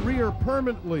the career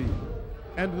permanently,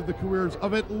 ended the careers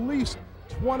of at least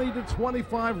 20 to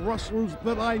 25 wrestlers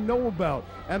that I know about.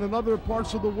 And in other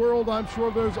parts of the world, I'm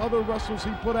sure there's other wrestlers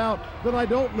he put out that I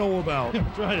don't know about.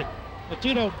 That's right.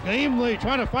 Tito gamely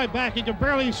trying to fight back. He can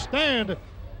barely stand,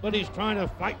 but he's trying to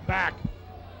fight back.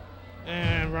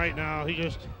 And right now, he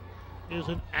just is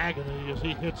in agony as he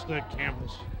hits the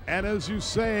canvas. And as you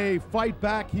say, fight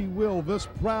back he will. This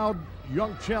proud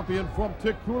young champion from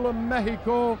Tecula,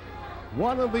 Mexico,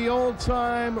 one of the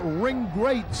old-time ring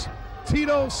greats,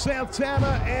 Tito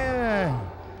Santana and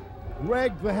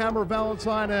Greg the Hammer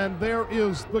Valentine. And there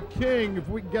is the King, if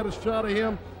we can get a shot of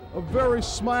him. A very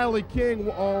smiley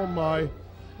King. Oh my.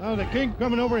 Oh, the King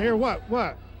coming over here. What?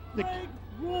 Greg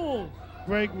rules.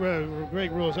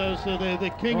 Greg rules. That's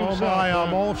the King himself. Oh my,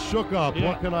 I'm all shook up. Yeah.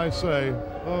 What can I say?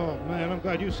 Oh man, I'm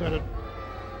glad you said it.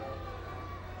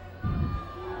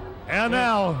 And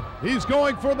now he's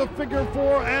going for the figure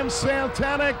 4, and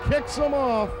Santana kicks him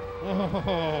off.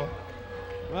 Oh,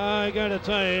 I gotta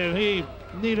tell you, he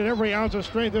needed every ounce of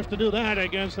strength just to do that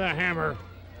against the Hammer.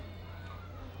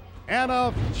 And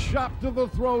a chop to the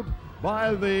throat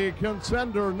by the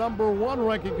contender, #1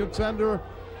 ranking contender.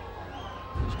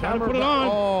 He's trying to put it on.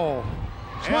 Oh,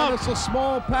 and it's a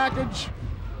small package.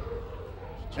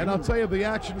 And I'll tell you, the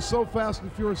action is so fast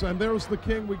and furious. And there's the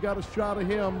King. We got a shot of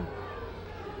him.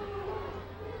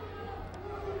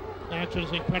 Action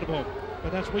is incredible.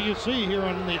 But that's what you see here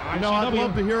on the ICW. You know, I'd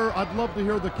love to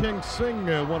hear the King sing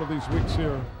one of these weeks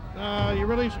here.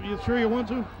 You sure you want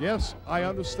to? Yes, I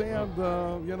understand.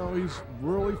 You know, he's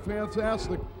really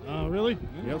fantastic. Really?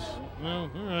 Yes.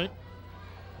 Well, all right.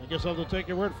 I guess I'll have to take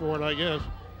your word for it, I guess.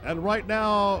 And right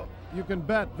now, you can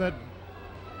bet that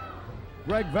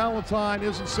Greg Valentine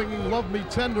isn't singing Love Me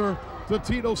Tender to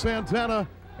Tito Santana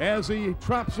as he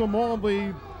traps him on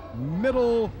the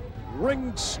middle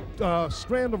ring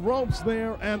strand of ropes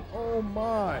there, and oh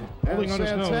my. And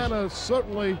Santana is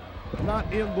certainly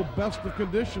not in the best of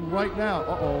condition right now.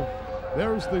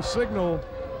 There's the signal.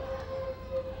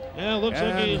 Yeah, looks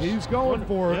like he's going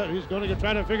for it. Yeah, he's going to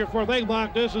try to figure for a leg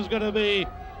lock. This is going to be,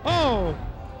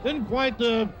 didn't quite,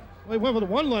 he went with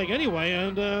one leg anyway,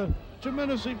 and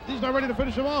tremendous, he's not ready to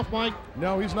finish him off, Mike.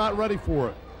 No, he's not ready for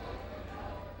it.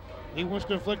 He wants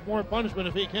to inflict more punishment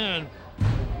if he can.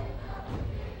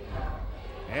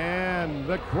 And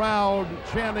the crowd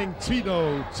chanting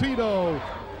Tito, Tito,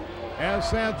 as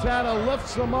Santana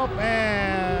lifts him up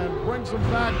and brings him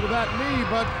back with that knee.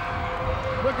 But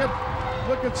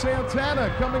look at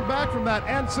Santana coming back from that.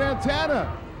 And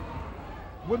Santana,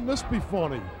 wouldn't this be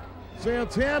funny?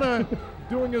 Santana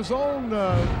doing his own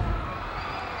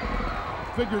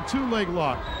figure 2 leg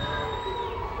lock.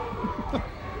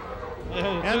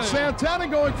 And Santana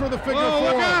going for the figure 4.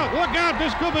 Look out,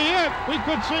 this could be it. We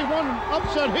could see one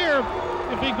upset here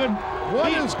if he could.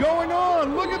 What is going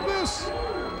on? Look at this.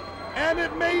 And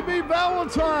it may be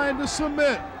Valentine to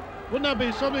submit. Wouldn't that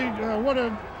be something,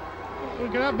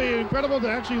 could that be incredible to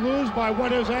actually lose by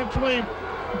what has actually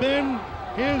been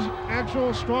his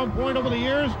actual strong point over the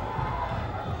years?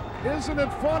 Isn't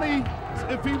it funny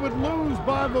if he would lose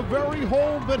by the very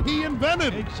hold that he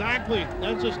invented? Exactly,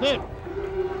 that's just it.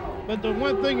 But the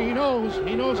one thing he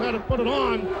knows how to put it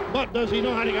on, but does he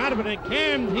know how to get out of it? And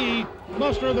can he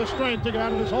muster the strength to get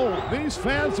out of this hole? These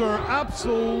fans are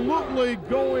absolutely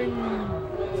going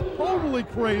totally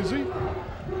crazy.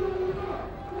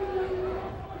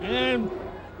 And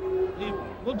he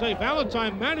looks like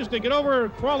Valentine managed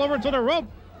to crawl over to the rope.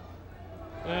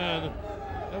 And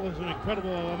that was an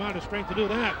incredible amount of strength to do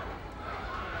that.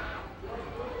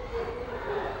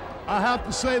 I have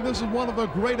to say, this is one of the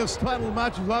greatest title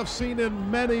matches I've seen in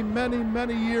many, many,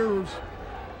 many years.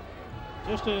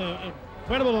 Just an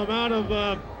incredible amount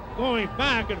of going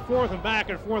back and forth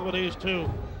with these two.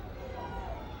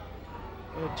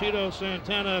 Tito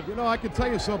Santana. You know, I can tell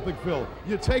you something, Phil.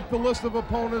 You take the list of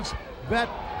opponents that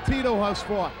Tito has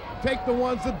fought, take the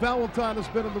ones that Valentine has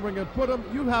been in the ring, and put them,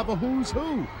 you have a who's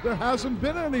who. There hasn't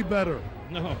been any better.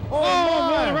 No.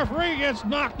 Oh, the referee gets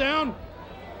knocked down.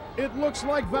 It looks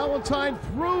like Valentine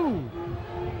threw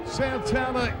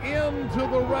Santana into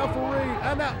the referee.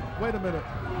 And now, wait a minute.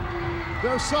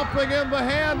 There's something in the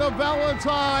hand of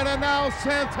Valentine, and now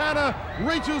Santana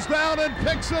reaches down and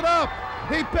picks it up.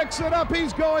 He picks it up.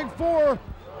 He's going for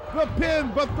the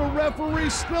pin, but the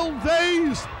referee's still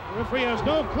dazed. The referee has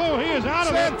no clue. He is out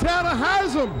of it. Santana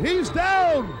has him. He's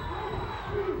down.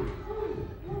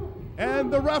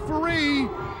 And the referee,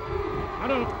 I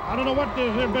don't know what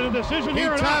there's been a decision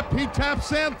here. He tapped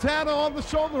Santana on the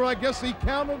shoulder. I guess he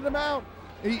counted him out.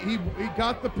 He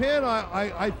got the pin,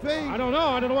 I think. I don't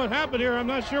know what happened here. I'm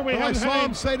not sure. I saw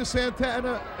him say to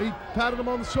Santana, he patted him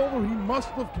on the shoulder. He must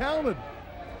have counted.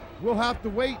 We'll have to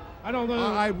wait. I don't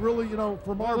know. I really,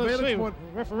 from our vantage point.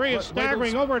 The referee is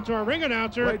staggering over to our ring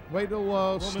announcer. Wait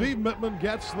till Steve Mittman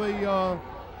gets the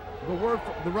word,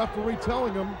 the referee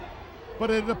telling him.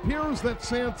 But it appears that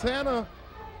Santana.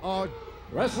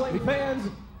 Wrestling fans,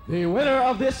 the winner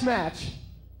of this match,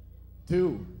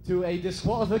 due to a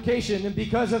disqualification and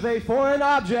because of a foreign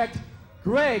object,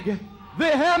 Greg the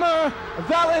Hammer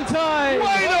Valentine,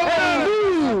 and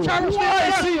new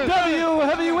ICW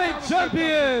Heavyweight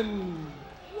Champion.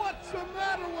 What's the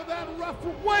matter with that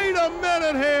referee? Wait a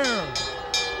minute here.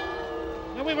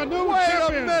 And we have a new Wait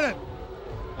champion. a minute.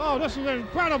 Oh, this is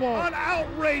incredible. An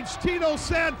outraged Tito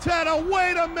Santana.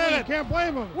 Wait a minute. You can't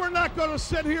blame him. We're not going to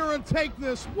sit here and take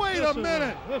this. Wait a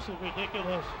minute. This is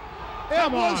ridiculous.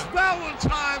 It was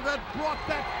Valentine that brought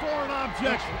that foreign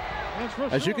object. That's for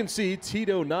As sure. you can see,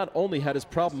 Tito not only had his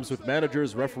problems with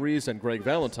managers, referees, and Greg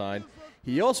Valentine,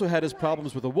 he also had his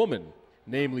problems with a woman,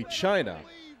 namely Chyna,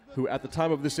 who at the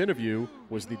time of this interview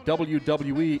was the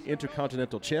WWE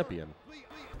Intercontinental Champion.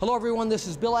 Hello everyone, this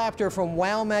is Bill Apter from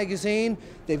WOW Magazine.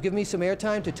 They've given me some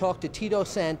airtime to talk to Tito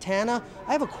Santana.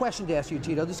 I have a question to ask you,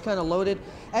 Tito. This is kind of loaded.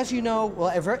 As you know, well,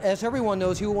 as everyone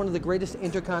knows, you were one of the greatest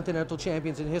Intercontinental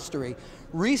champions in history.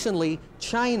 Recently,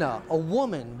 Chyna, a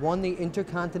woman, won the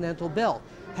Intercontinental belt.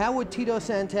 How would Tito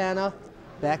Santana,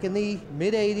 back in the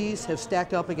mid-'80s, have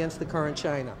stacked up against the current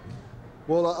Chyna?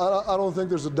 Well, I don't think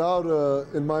there's a doubt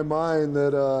in my mind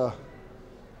that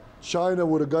China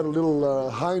would have got a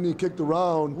little hiney kicked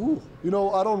around. Ooh. You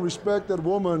know, I don't respect that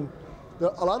woman.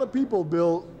 A lot of people,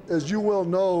 Bill, as you well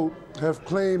know, have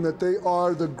claimed that they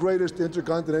are the greatest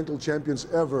Intercontinental champions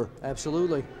ever.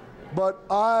 Absolutely. But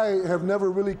I have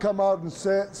never really come out and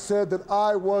said that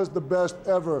I was the best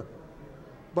ever.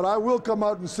 But I will come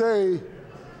out and say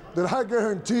that I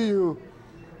guarantee you,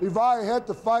 if I had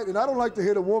to fight, and I don't like to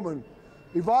hit a woman,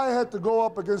 if I had to go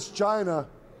up against China,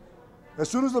 as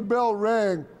soon as the bell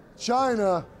rang,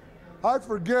 China, I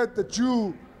forget that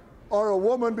you are a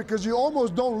woman because you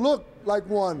almost don't look like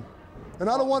one. And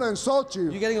I don't want to insult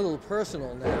you. You're getting a little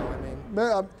personal now, I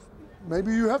mean.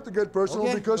 Maybe you have to get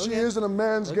personal because she is in a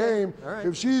man's game. Right.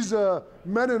 If she's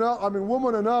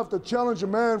woman enough to challenge a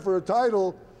man for a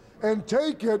title and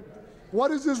take it,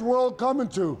 what is this world coming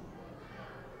to?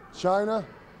 China,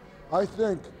 I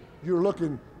think you're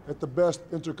looking at the best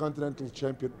Intercontinental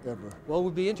champion ever. Well, it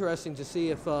would be interesting to see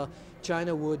if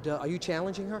China would, are you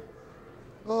challenging her?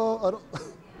 I don't.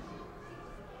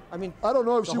 I mean, I don't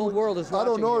know if the she whole would, world is I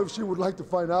don't know watching if she would like to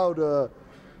find out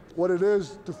what it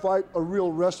is to fight a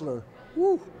real wrestler.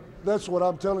 Woo. That's what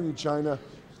I'm telling you, China.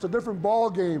 It's a different ball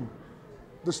game.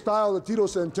 The style that Tito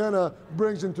Santana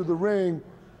brings into the ring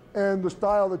and the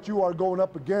style that you are going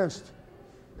up against,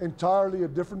 entirely a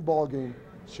different ball game,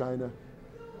 China.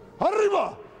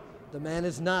 Arriba! The man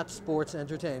is not sports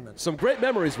entertainment. Some great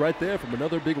memories right there from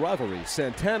another big rivalry,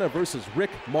 Santana versus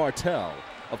Rick Martel.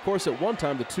 Of course, at one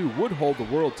time, the two would hold the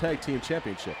World Tag Team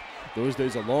Championship. Those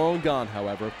days are long gone,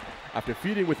 however. After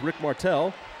feuding with Rick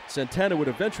Martel, Santana would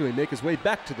eventually make his way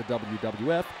back to the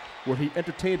WWF, where he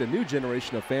entertained a new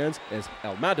generation of fans as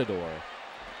El Matador.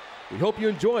 We hope you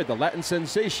enjoyed the Latin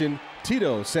sensation,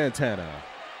 Tito Santana.